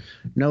attention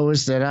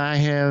knows that I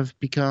have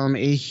become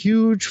a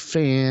huge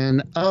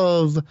fan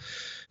of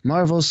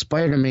Marvel's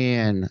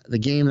Spider-Man, the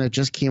game that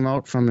just came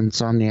out from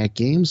Insomniac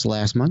Games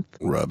last month.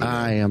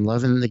 I am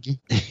loving the game.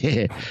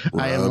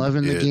 I am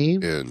loving the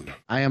game.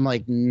 I am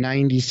like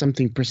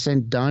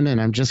 90-something% done, and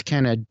I'm just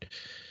kind of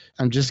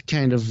just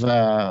kind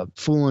of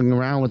fooling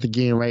around with the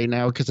game right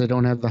now because I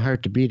don't have the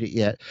heart to beat it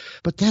yet.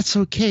 But that's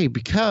okay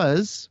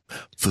because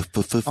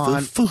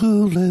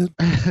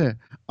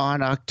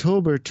on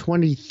October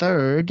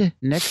 23rd,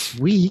 next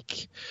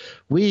week,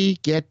 we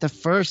get the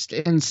first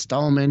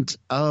installment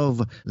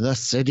of The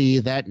City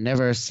That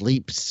Never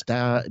Sleeps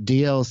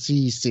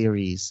DLC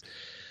series.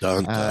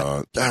 Dun,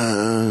 dun,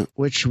 dun.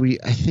 Which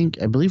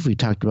I believe we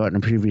talked about in a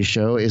previous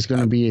show, is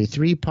going to be a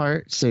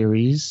 3-part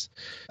series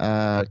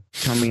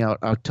coming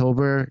out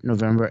October,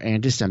 November,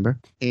 and December.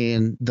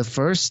 And the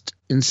first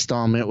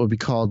installment will be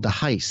called The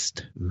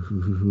Heist.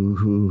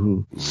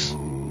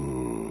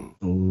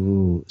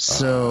 Ooh.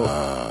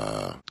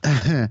 So,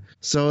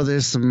 so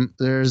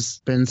there's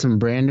been some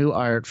brand new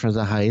art for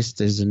The Heist.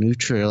 There's a new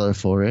trailer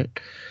for it.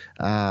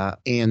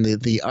 And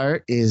the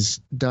art is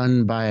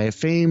done by a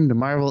famed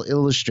Marvel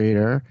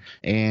illustrator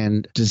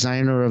and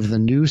designer of the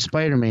new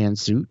Spider-Man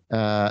suit,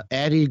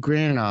 Adi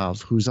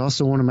Granov, who's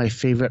also one of my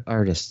favorite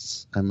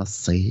artists, I must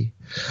say.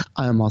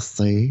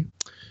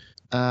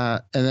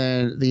 And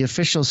then the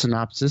official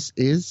synopsis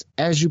is,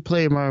 as you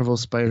play Marvel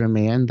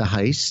Spider-Man, The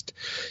Heist,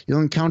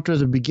 you'll encounter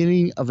the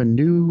beginning of a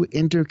new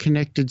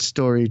interconnected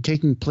story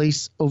taking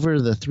place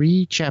over the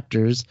 3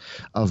 chapters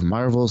of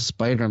Marvel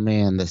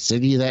Spider-Man, The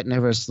City That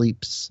Never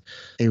Sleeps.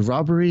 A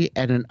robbery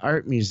at an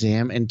art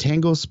museum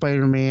entangles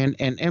Spider-Man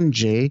and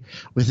MJ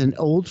with an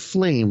old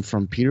flame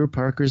from Peter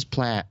Parker's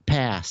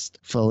past,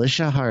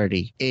 Felicia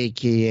Hardy,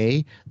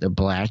 a.k.a. the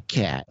Black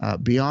Cat.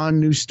 Beyond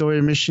new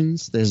story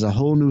missions, there's a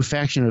whole new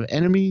faction of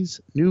enemies,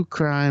 new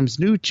crimes,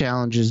 new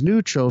challenges,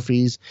 new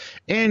trophies,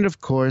 and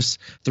of course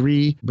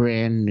 3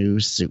 brand new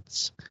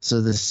suits.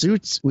 So the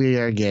suits we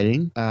are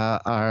getting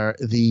are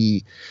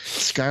the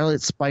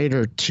Scarlet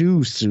Spider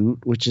 2 suit,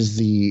 which is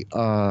the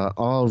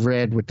all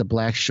red with the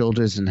black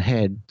shoulders and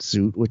head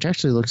suit, which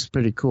actually looks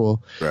pretty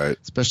cool, right?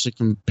 Especially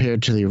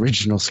compared to the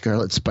original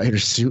Scarlet Spider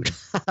suit,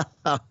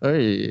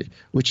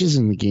 which is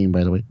in the game,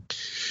 by the way.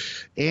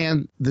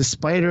 And the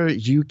Spider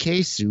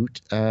UK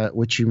suit,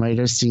 which you might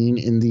have seen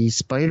in the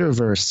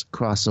Spider-Verse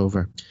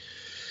crossover.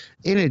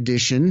 In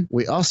addition,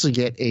 we also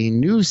get a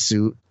new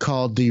suit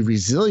called the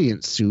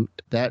Resilient suit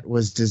that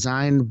was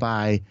designed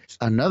by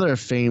another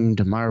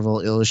famed Marvel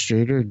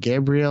illustrator,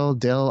 Gabriel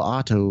Del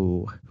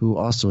Otto, who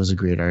also is a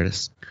great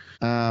artist.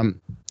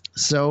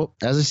 So,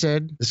 as I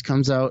said,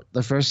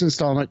 the first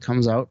installment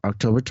comes out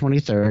October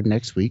 23rd,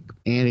 next week,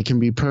 and it can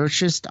be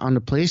purchased on the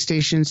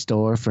PlayStation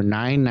Store for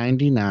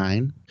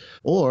 $9.99.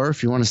 Or,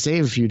 if you want to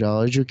save a few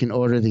dollars, you can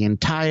order the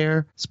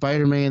entire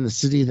Spider-Man The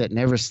City That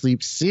Never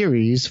Sleeps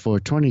series for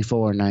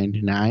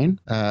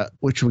 $24.99,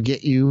 which will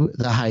get you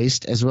The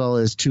Heist, as well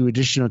as 2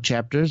 additional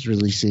chapters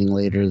releasing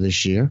later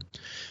this year.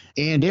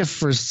 And if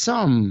for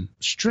some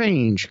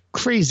strange,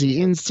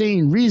 crazy,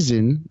 insane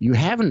reason you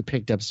haven't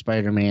picked up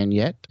Spider-Man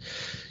yet,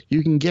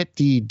 you can get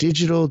the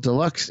digital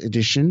deluxe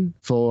edition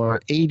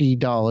for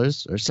 $80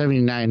 or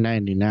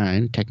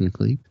 $79.99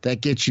 technically. That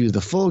gets you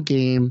the full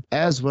game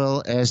as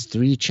well as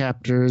 3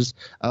 chapters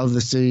of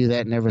The City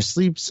That Never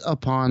Sleeps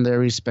upon their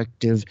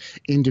respective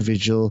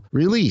individual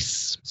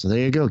release. So there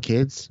you go,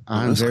 kids.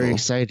 I'm very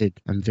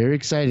excited. I'm very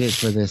excited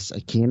for this.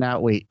 I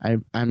cannot wait.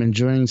 I'm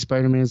enjoying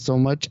Spider-Man so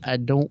much. I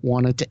don't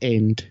want it to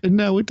end. And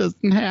now it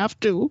doesn't have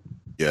to.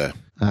 Yeah.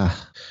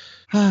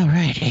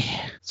 Alrighty.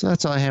 So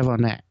that's all I have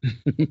on that.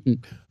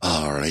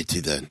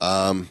 Alrighty then.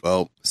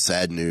 Well,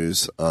 sad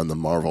news on the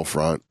Marvel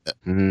front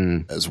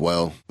as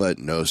well, but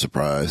no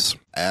surprise.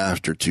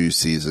 After 2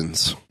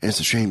 seasons, and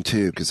it's a shame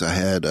too, because I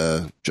had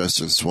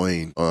Justin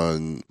Swain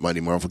on Mighty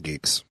Marvel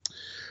Geeks.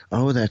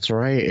 Oh, that's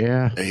right.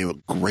 Yeah. And he had a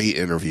great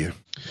interview.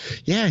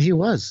 Yeah, he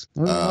was.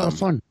 It was a lot of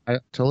fun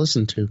to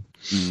listen to.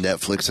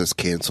 Netflix has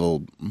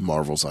canceled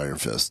Marvel's Iron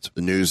Fist.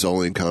 The news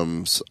only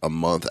comes a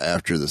month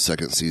after the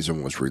 2nd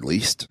season was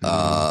released.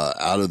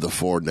 Out of the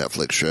 4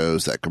 Netflix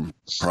shows that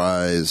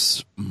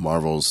comprise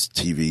Marvel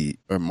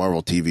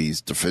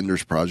TV's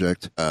Defenders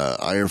Project,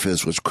 Iron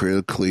Fist was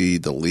critically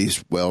the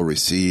least well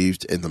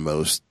received and the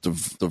most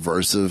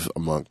diversive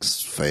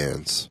amongst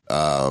fans.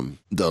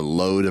 The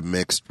low to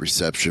mixed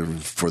reception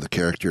for the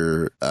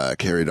character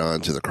carried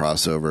on to the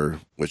crossover,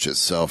 which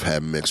itself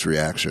had mixed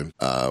reaction.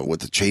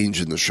 With the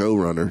change in the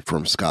showrunner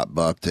from Scott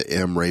Buck to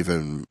M.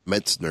 Raven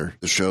Metzner,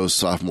 the show's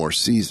sophomore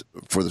season,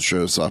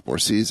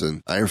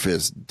 Iron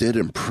Fist did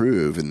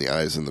improve in the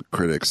eyes of the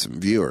critics and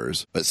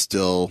viewers, but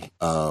still,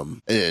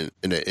 and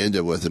it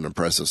ended with an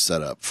impressive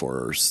setup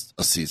for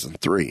a season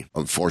 3.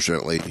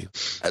 Unfortunately,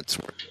 that's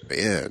where it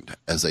ended,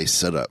 as a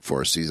setup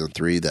for a season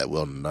 3 that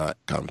will not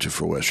come to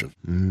fruition,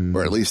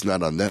 or at least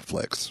not on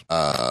Netflix.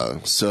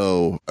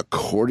 So,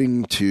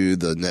 according to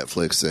the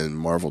Netflix and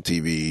Marvel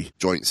TV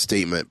joint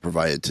statement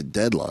provided to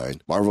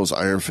Deadline, Marvel's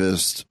Iron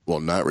Fist will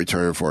not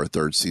return for a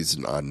third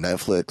season on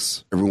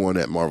Netflix. Everyone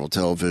at Marvel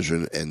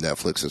Television and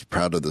Netflix is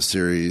proud of the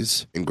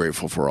series and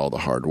grateful for all the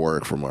hard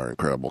work from our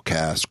incredible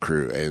cast,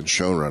 crew, and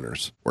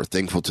showrunners. We're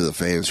thankful to the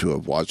fans who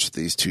have watched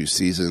these 2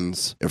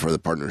 seasons and for the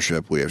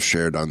partnership we have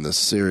shared on this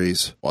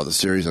series. While the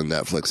series on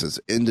Netflix has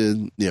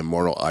ended, the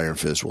immortal Iron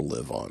Fist will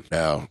live on.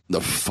 Now, the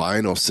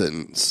final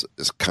sentence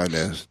is kind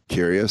of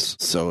curious.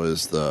 So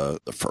is the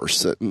first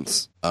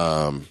sentence.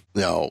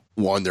 Now,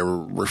 one, they're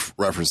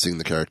referencing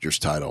the character's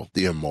title,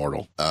 the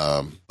Immortal.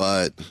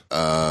 But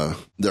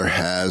there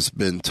has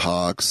been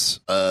talks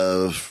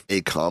of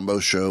a combo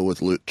show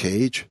with Luke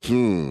Cage.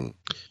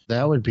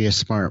 That would be a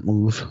smart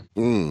move.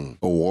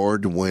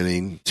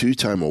 Award-winning,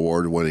 2-time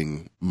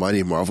award-winning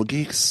Mighty Marvel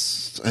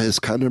Geeks has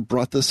kind of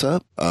brought this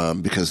up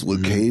because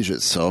Luke Cage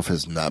itself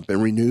has not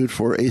been renewed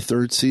for a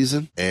 3rd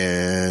season.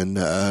 And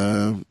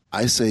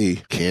I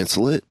say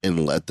cancel it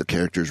and let the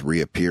characters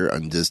reappear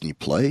on Disney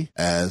Play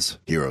as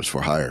Heroes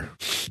for Hire.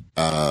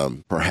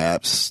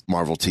 Perhaps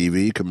Marvel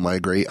TV could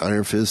migrate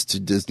Iron Fist to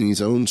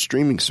Disney's own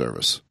streaming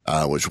service,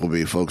 which will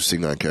be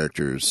focusing on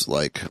characters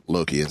like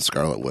Loki and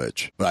Scarlet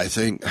Witch. But I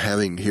think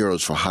having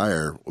Heroes for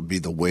Hire would be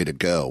the way to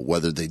go,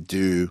 whether they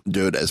do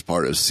it as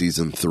part of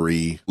season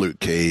 3, Luke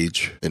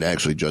Cage, and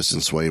actually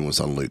Justin Swain was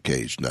on Luke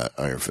Cage, not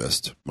Iron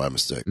Fist. My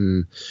mistake.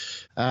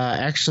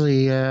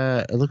 Actually,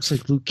 it looks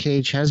like Luke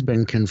Cage has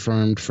been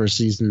confirmed for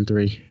season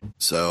 3.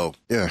 So,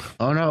 yeah.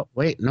 Oh, no.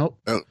 Wait, nope.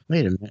 Oh.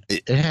 Wait a minute.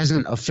 It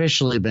hasn't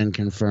officially been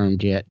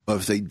confirmed yet. But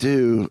if they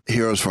do,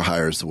 Heroes for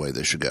Hire is the way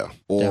they should go.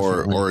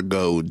 Or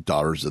go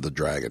Daughters of the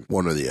Dragon.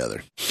 One or the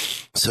other.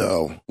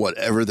 So,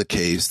 whatever the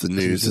case, the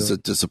news is a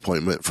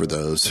disappointment for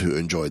those who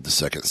enjoyed the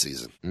 2nd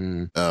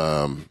season.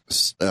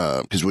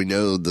 Because we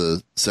know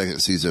the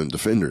 2nd season of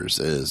Defenders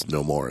is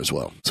no more as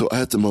well. So,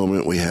 at the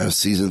moment, we have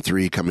season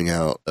 3 coming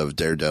out of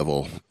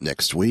Daredevil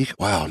next week.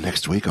 Wow,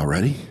 next week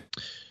already?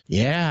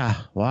 Yeah,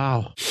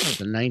 wow.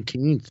 The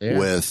 19th, yeah.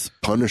 With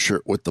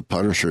the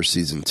Punisher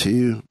season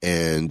 2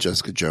 and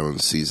Jessica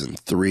Jones season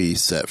 3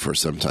 set for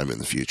sometime in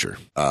the future.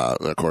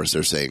 And of course,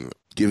 they're saying,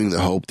 giving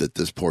the hope that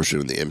this portion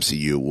of the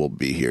MCU will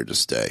be here to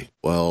stay.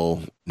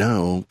 Well,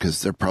 no,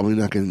 because they're probably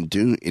not going to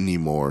do any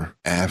more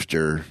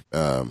after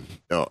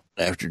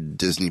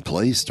Disney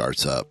Play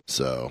starts up.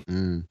 So,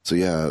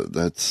 yeah,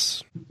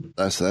 that's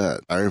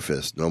that. Iron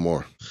Fist, no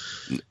more.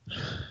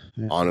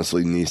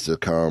 Honestly needs to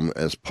come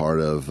as part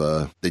of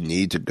they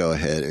need to go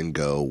ahead and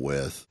go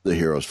with the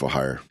Heroes for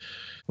Hire.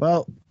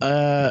 Well,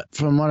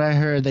 from what I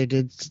heard, they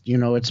did,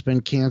 it's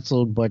been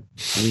canceled, but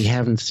we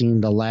haven't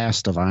seen the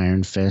last of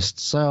Iron Fist.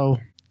 So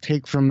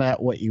take from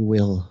that what you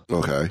will.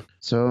 Okay.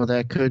 So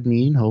that could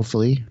mean,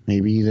 hopefully,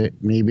 maybe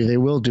they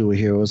will do a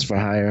Heroes for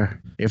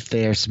Hire. If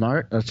they are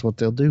smart, that's what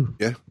they'll do.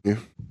 Yeah.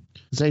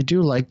 Because I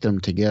do like them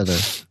together.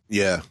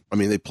 Yeah. I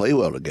mean, they play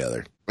well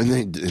together. And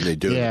they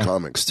do it in the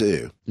comics,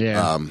 too.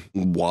 Yeah.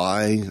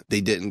 Why they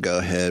didn't go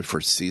ahead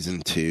for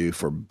season 2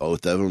 for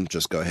both of them,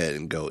 just go ahead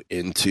and go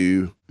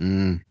into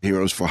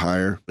Heroes for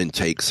Hire and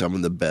take some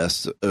of the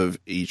best of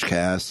each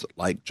cast,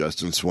 like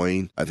Justin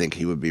Swain. I think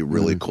he would be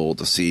really cool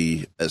to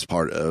see as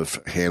part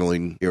of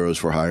handling Heroes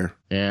for Hire.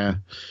 Yeah.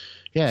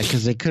 Yeah,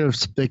 because they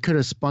could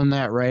have spun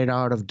that right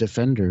out of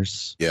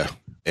Defenders. Yeah.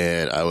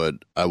 And I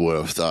would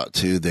have thought,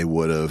 too, they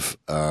would have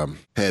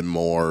had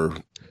more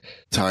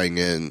tying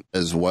in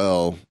as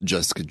well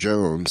Jessica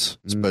Jones,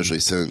 especially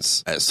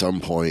since at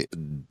some point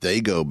they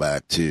go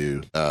back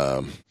to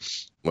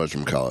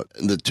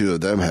whatchamacallit. The two of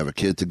them have a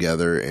kid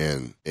together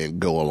and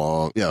go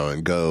along,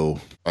 and go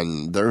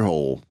on their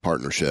whole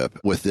partnership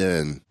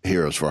within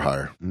Heroes for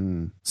Hire.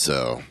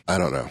 So I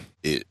don't know.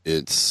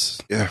 It's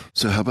yeah.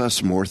 So how about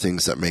some more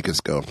things that make us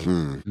go,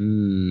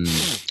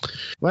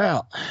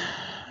 Well,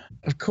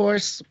 of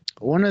course,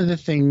 one of the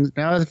things,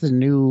 now that the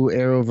new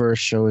Arrowverse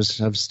shows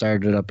have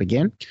started up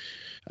again,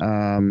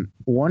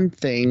 one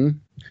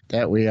thing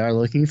that we are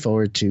looking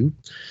forward to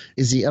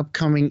is the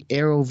upcoming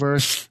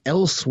Arrowverse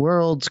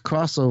Elseworlds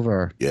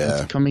crossover. Yeah.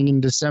 That's coming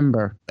in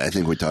December. I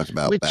think we talked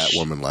about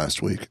Batwoman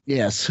last week.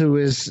 Yes,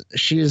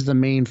 she is the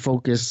main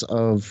focus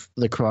of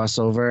the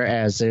crossover,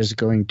 as there's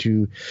going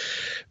to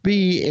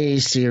be a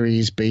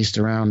series based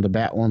around the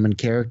Batwoman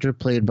character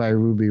played by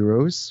Ruby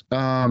Rose.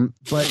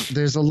 But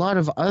there's a lot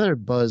of other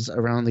buzz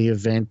around the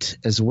event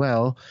as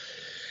well,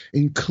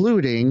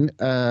 including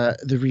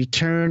the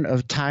return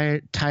of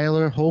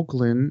Tyler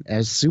Hoechlin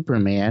as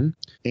Superman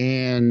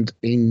and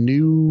a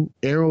new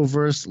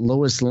Arrowverse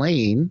Lois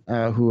Lane,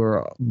 who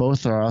are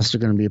also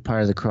going to be a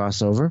part of the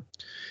crossover.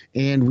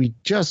 And we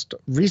just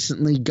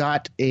recently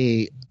got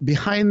a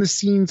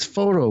behind-the-scenes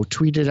photo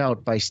tweeted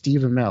out by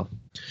Steve Amell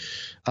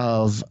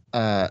of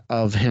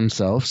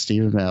himself,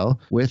 Steve Amell,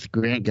 with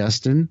Grant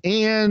Gustin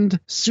and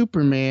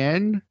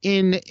Superman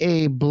in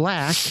a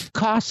black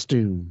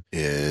costume.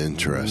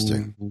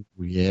 Interesting.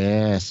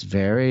 Yes,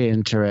 very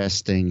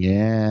interesting.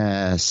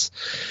 Yes.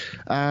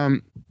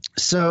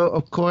 So,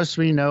 of course,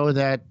 we know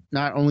that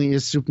not only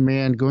is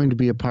Superman going to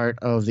be a part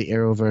of the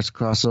Arrowverse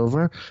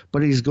crossover,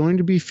 but he's going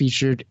to be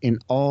featured in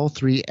all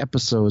 3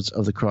 episodes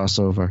of the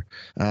crossover,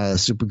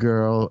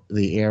 Supergirl,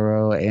 the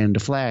Arrow, and the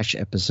Flash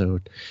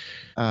episode.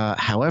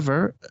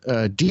 However,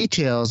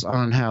 details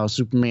on how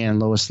Superman and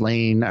Lois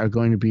Lane are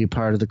going to be a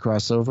part of the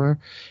crossover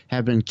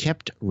have been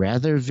kept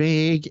rather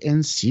vague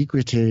and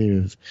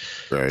secretive.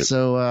 Right.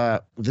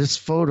 So this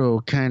photo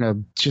kind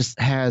of just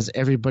has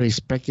everybody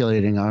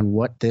speculating on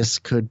what this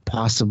could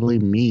possibly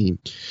mean.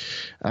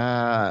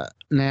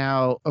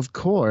 Now, of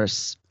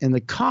course, in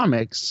the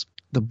comics,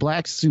 the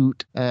black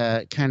suit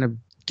kind of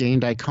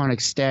gained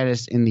iconic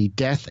status in the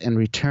Death and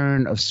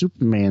Return of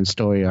Superman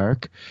story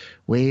arc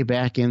way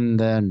back in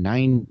the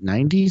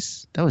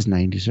 90s. That was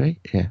 90s, right?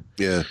 Yeah.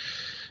 Yeah.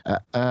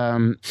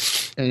 And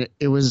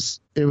it was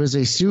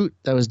a suit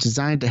that was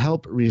designed to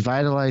help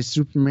revitalize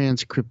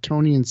Superman's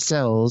Kryptonian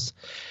cells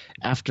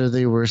after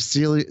they were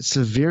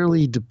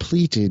severely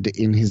depleted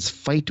in his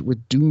fight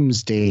with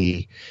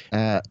Doomsday.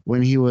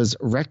 When he was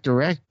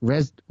resurrected,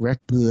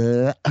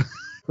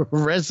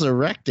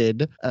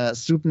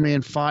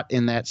 Superman fought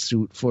in that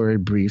suit for a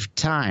brief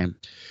time.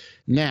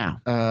 Now,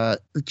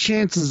 the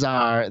chances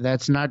are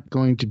that's not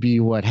going to be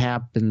what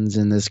happens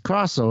in this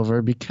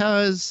crossover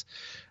because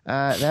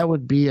that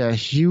would be a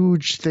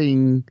huge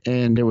thing,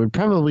 and it would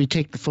probably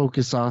take the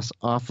focus off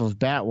of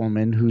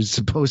Batwoman, who's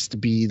supposed to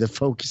be the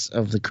focus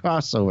of the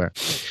crossover.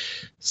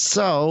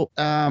 So,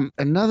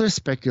 another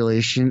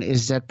speculation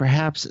is that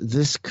perhaps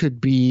this could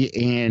be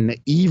an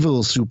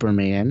evil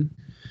Superman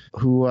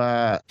who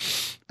was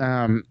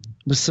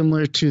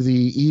similar to the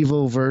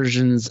evil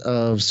versions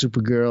of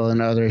Supergirl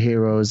and other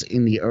heroes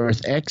in the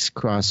Earth X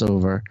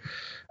crossover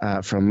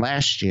from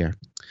last year.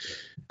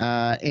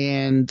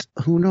 And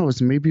who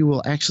knows, maybe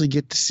we'll actually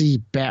get to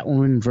see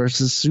Batwoman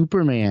versus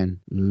Superman.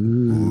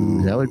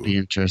 Ooh, that would be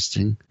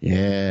interesting.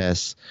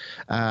 Yes.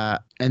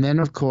 And then,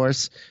 of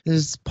course,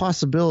 there's a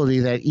possibility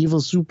that evil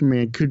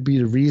Superman could be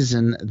the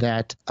reason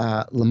that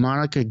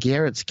LaMonica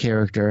Garrett's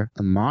character,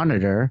 the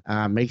Monitor,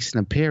 makes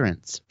an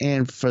appearance.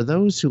 And for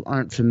those who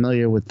aren't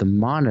familiar with the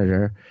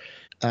Monitor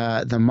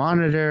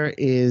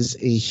is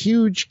a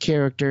huge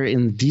character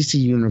in the DC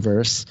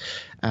universe,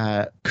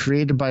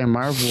 created by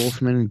Marv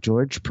Wolfman and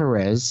George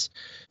Perez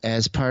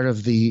as part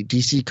of the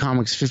DC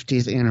Comics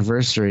 50th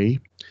anniversary.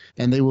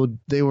 And they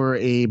were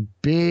a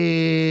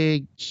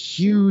big,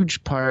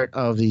 huge part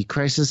of the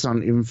Crisis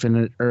on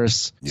Infinite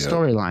Earths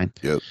storyline.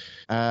 Yep.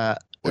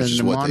 Which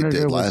is what they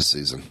did last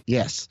season.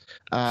 Yes.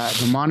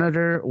 The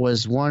Monitor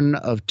was one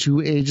of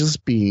 2 ageless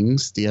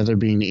beings, the other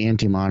being the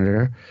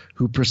Anti-Monitor,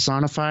 who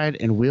personified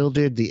and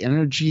wielded the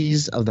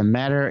energies of the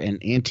matter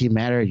and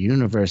antimatter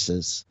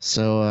universes.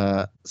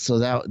 So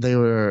that they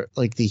were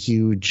like the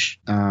huge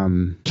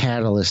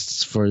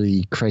catalysts for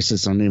the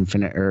Crisis on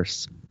Infinite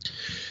Earths.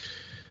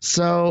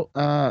 So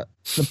the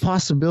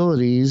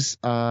possibilities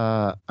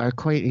are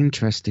quite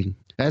interesting.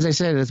 As I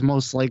said, it's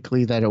most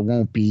likely that it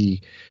won't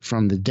be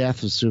from the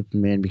death of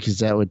Superman because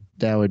that would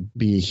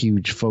be a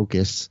huge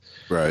focus.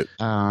 Right.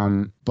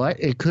 But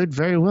it could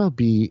very well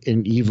be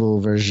an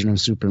evil version of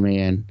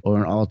Superman or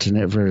an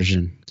alternate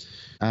version.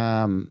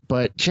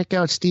 But check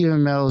out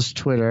Stephen Amell's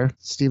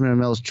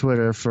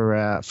Twitter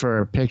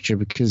for a picture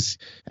because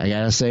I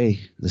gotta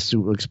say the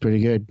suit looks pretty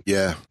good.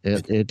 Yeah.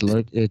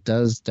 It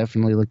does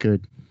definitely look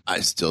good.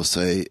 I still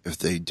say if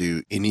they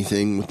do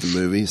anything with the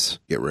movies,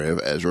 get rid of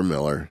Ezra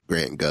Miller,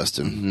 Grant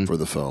Gustin for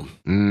the film.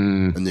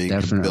 And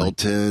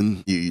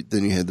then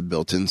you have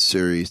built-in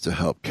series to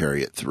help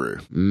carry it through.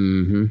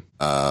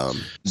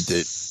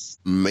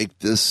 Make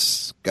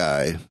this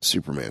guy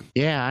Superman.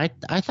 Yeah,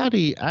 I thought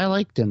I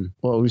liked him,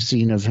 what we've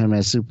seen of him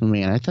as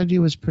Superman. I thought he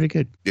was pretty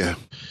good. Yeah.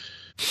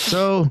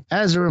 So,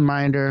 as a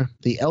reminder,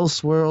 the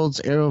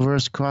Elseworlds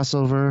Arrowverse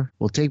crossover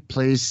will take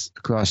place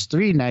across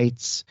 3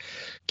 nights,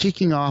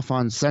 kicking off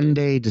on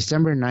Sunday,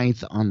 December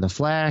 9th on The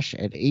Flash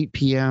at 8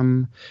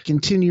 p.m.,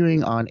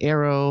 continuing on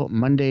Arrow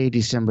Monday,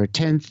 December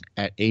 10th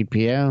at 8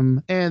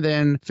 p.m., and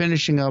then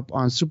finishing up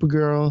on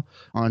Supergirl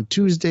on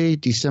Tuesday,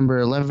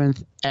 December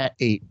 11th at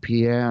 8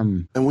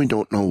 p.m. And we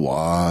don't know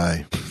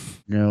why.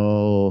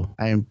 No,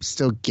 I'm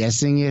still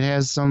guessing it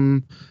has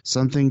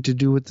something to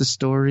do with the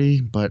story,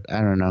 but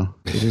I don't know.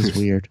 It is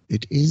weird.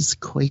 It is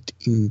quite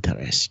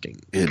interesting.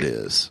 It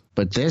is.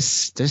 But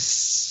this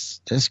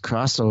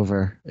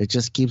crossover, it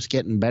just keeps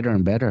getting better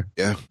and better.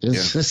 Yeah.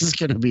 This is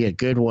going to be a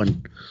good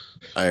one.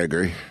 I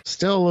agree.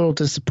 Still a little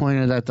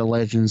disappointed that the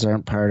Legends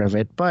aren't part of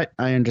it, but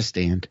I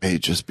understand. Hey,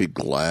 just be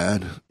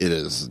glad it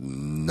is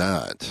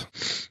not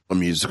a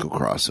musical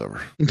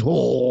crossover.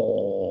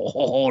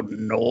 Oh,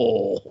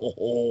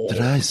 no. Did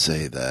I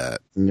say that?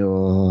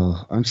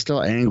 No. I'm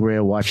still angry I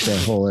watched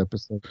that whole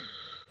episode.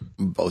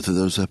 Both of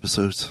those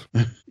episodes?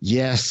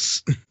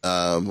 Yes.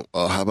 Well,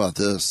 how about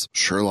this?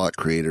 Sherlock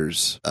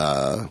creators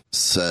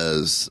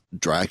says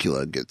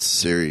Dracula gets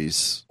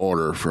series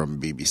order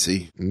from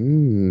BBC.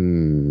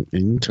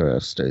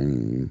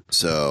 Interesting.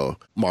 So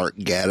Mark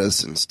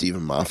Gatiss and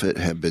Stephen Moffat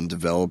have been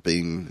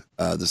developing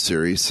the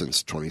series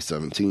since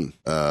 2017.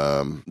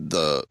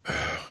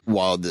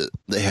 While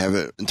they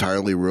haven't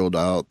entirely ruled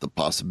out the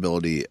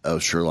possibility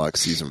of Sherlock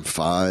season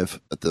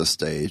 5 at this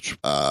stage,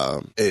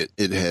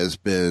 it has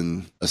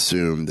been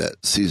assumed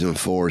that season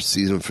 4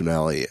 season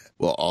finale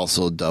will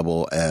also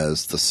double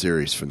as the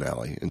series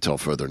finale until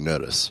further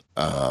notice.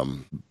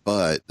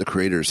 But the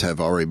creators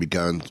have already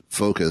begun to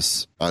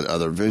focus on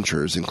other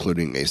ventures,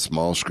 including a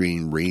small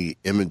screen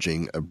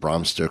re-imaging of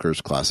Bram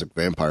Stoker's classic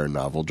vampire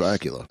novel,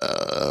 Dracula.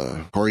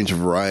 According to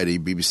Variety,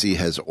 BBC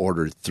has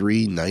ordered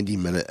 3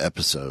 90-minute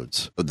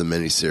episodes of the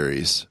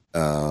miniseries.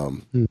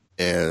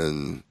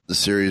 And the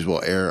series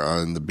will air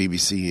on the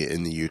BBC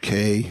in the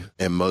UK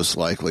and most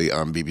likely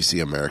on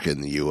BBC America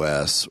in the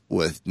US,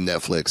 with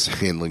Netflix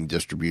handling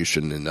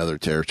distribution in other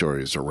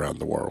territories around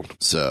the world.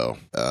 So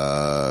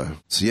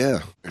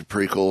yeah,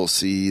 pretty cool to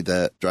see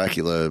that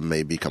Dracula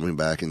may be coming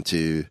back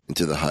into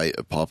the height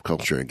of pop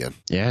culture again.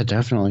 Yeah,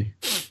 definitely.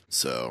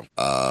 So,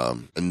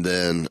 and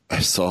then I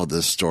saw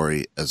this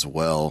story as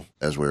well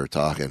as we were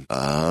talking.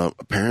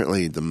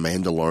 Apparently the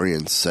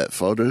Mandalorian set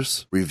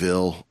photos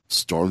reveal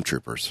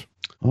stormtroopers.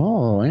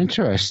 Oh,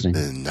 interesting.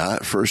 And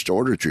not First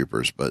Order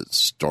troopers, but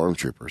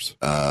stormtroopers.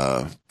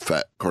 Of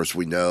course,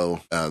 we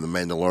know the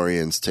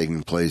Mandalorian's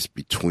taking place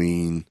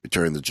between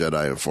Return of the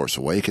Jedi and Force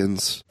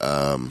Awakens.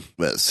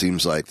 But it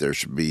seems like there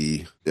should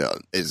be,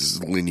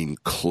 it's leaning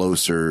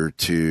closer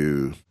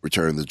to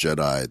Return of the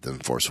Jedi than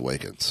Force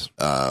Awakens.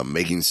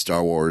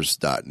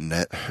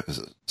 MakingStarWars.net.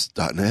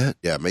 .net?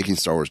 Yeah,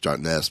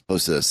 MakingStarWars.net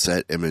posted a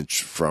set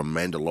image from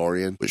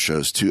Mandalorian, which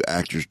shows 2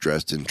 actors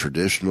dressed in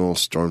traditional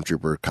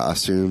stormtrooper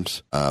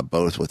costumes,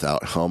 both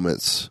without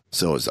helmets,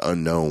 so it's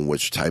unknown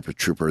which type of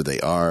trooper they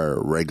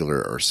are,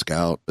 regular or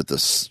scout, but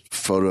this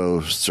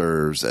photo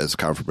serves as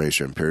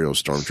confirmation Imperial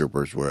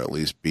stormtroopers will at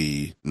least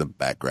be in the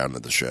background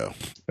of the show.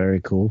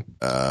 Very cool.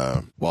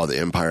 While the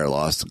Empire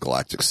lost the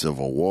Galactic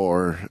Civil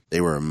War,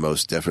 they were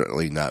most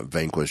definitely not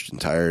vanquished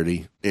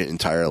entirely.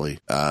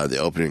 The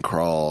opening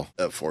crawl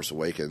of Force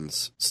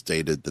Awakens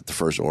stated that the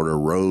First Order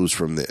rose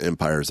from the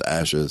Empire's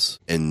ashes,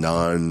 and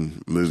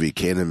non-movie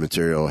canon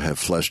material have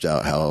fleshed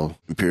out how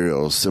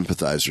Imperial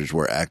sympathizers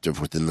were active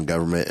within the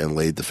government and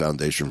laid the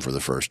foundation for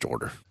the First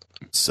Order.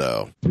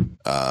 So,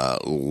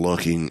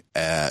 looking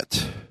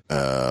at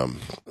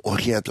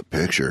the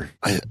picture,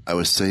 I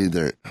would say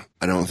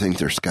I don't think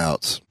they're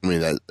scouts. I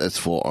mean, that's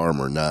full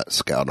armor, not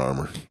scout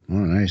armor. Oh,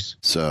 nice.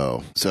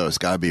 So it's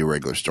got to be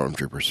regular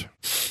stormtroopers.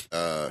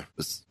 I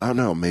don't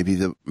know. Maybe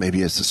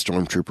it's a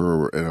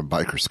stormtrooper and a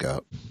biker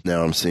scout.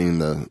 Now I'm seeing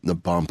the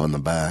bump on the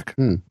back,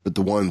 but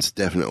the one's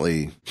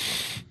definitely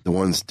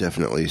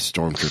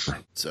stormtrooper.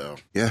 So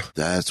yeah,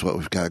 that's what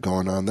we've got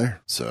going on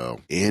there. So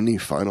any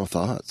final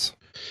thoughts?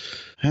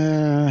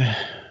 Other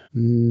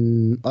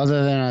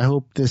than I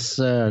hope this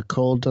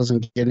cold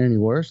doesn't get any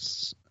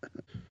worse.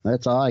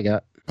 That's all I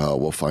got.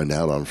 We'll find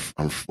out on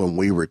when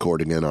we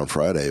record again on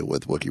Friday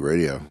with Wookiee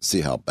Radio.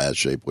 See how bad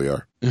shape we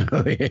are.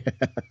 Oh yeah.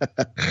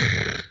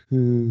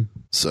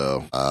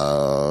 So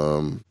I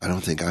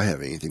don't think I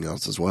have anything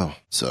else as well.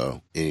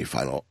 So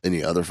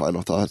any other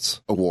final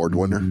thoughts? Award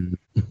winner?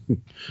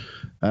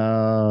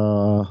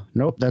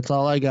 Nope. That's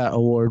all I got.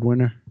 Award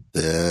winner.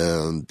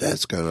 Then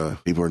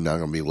people are not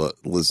going to be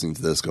listening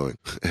to this going,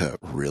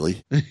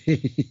 really?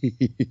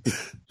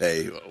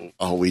 Hey,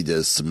 all we did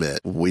is submit.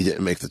 We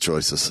didn't make the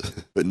choices.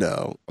 But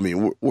no, I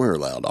mean, we're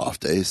allowed off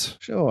days.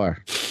 Sure.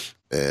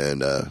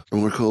 And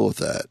we're cool with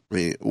that. I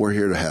mean, we're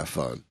here to have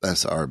fun.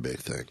 That's our big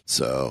thing.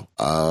 So,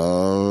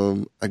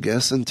 I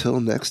guess until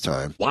next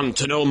time. Want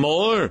to know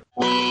more?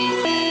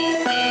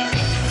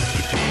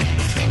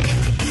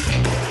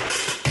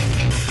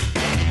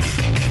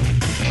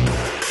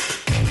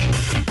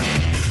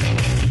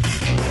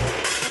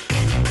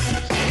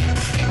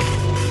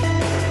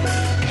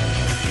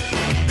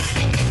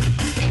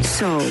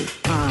 So,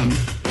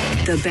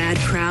 the bad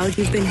crowd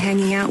you've been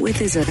hanging out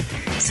with is a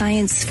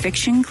science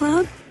fiction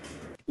club?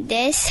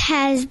 This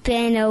has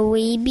been a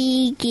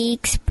Weeby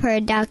Geeks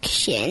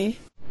production.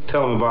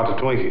 Tell them about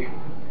the Twinkie.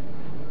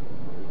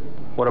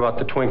 What about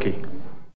the Twinkie?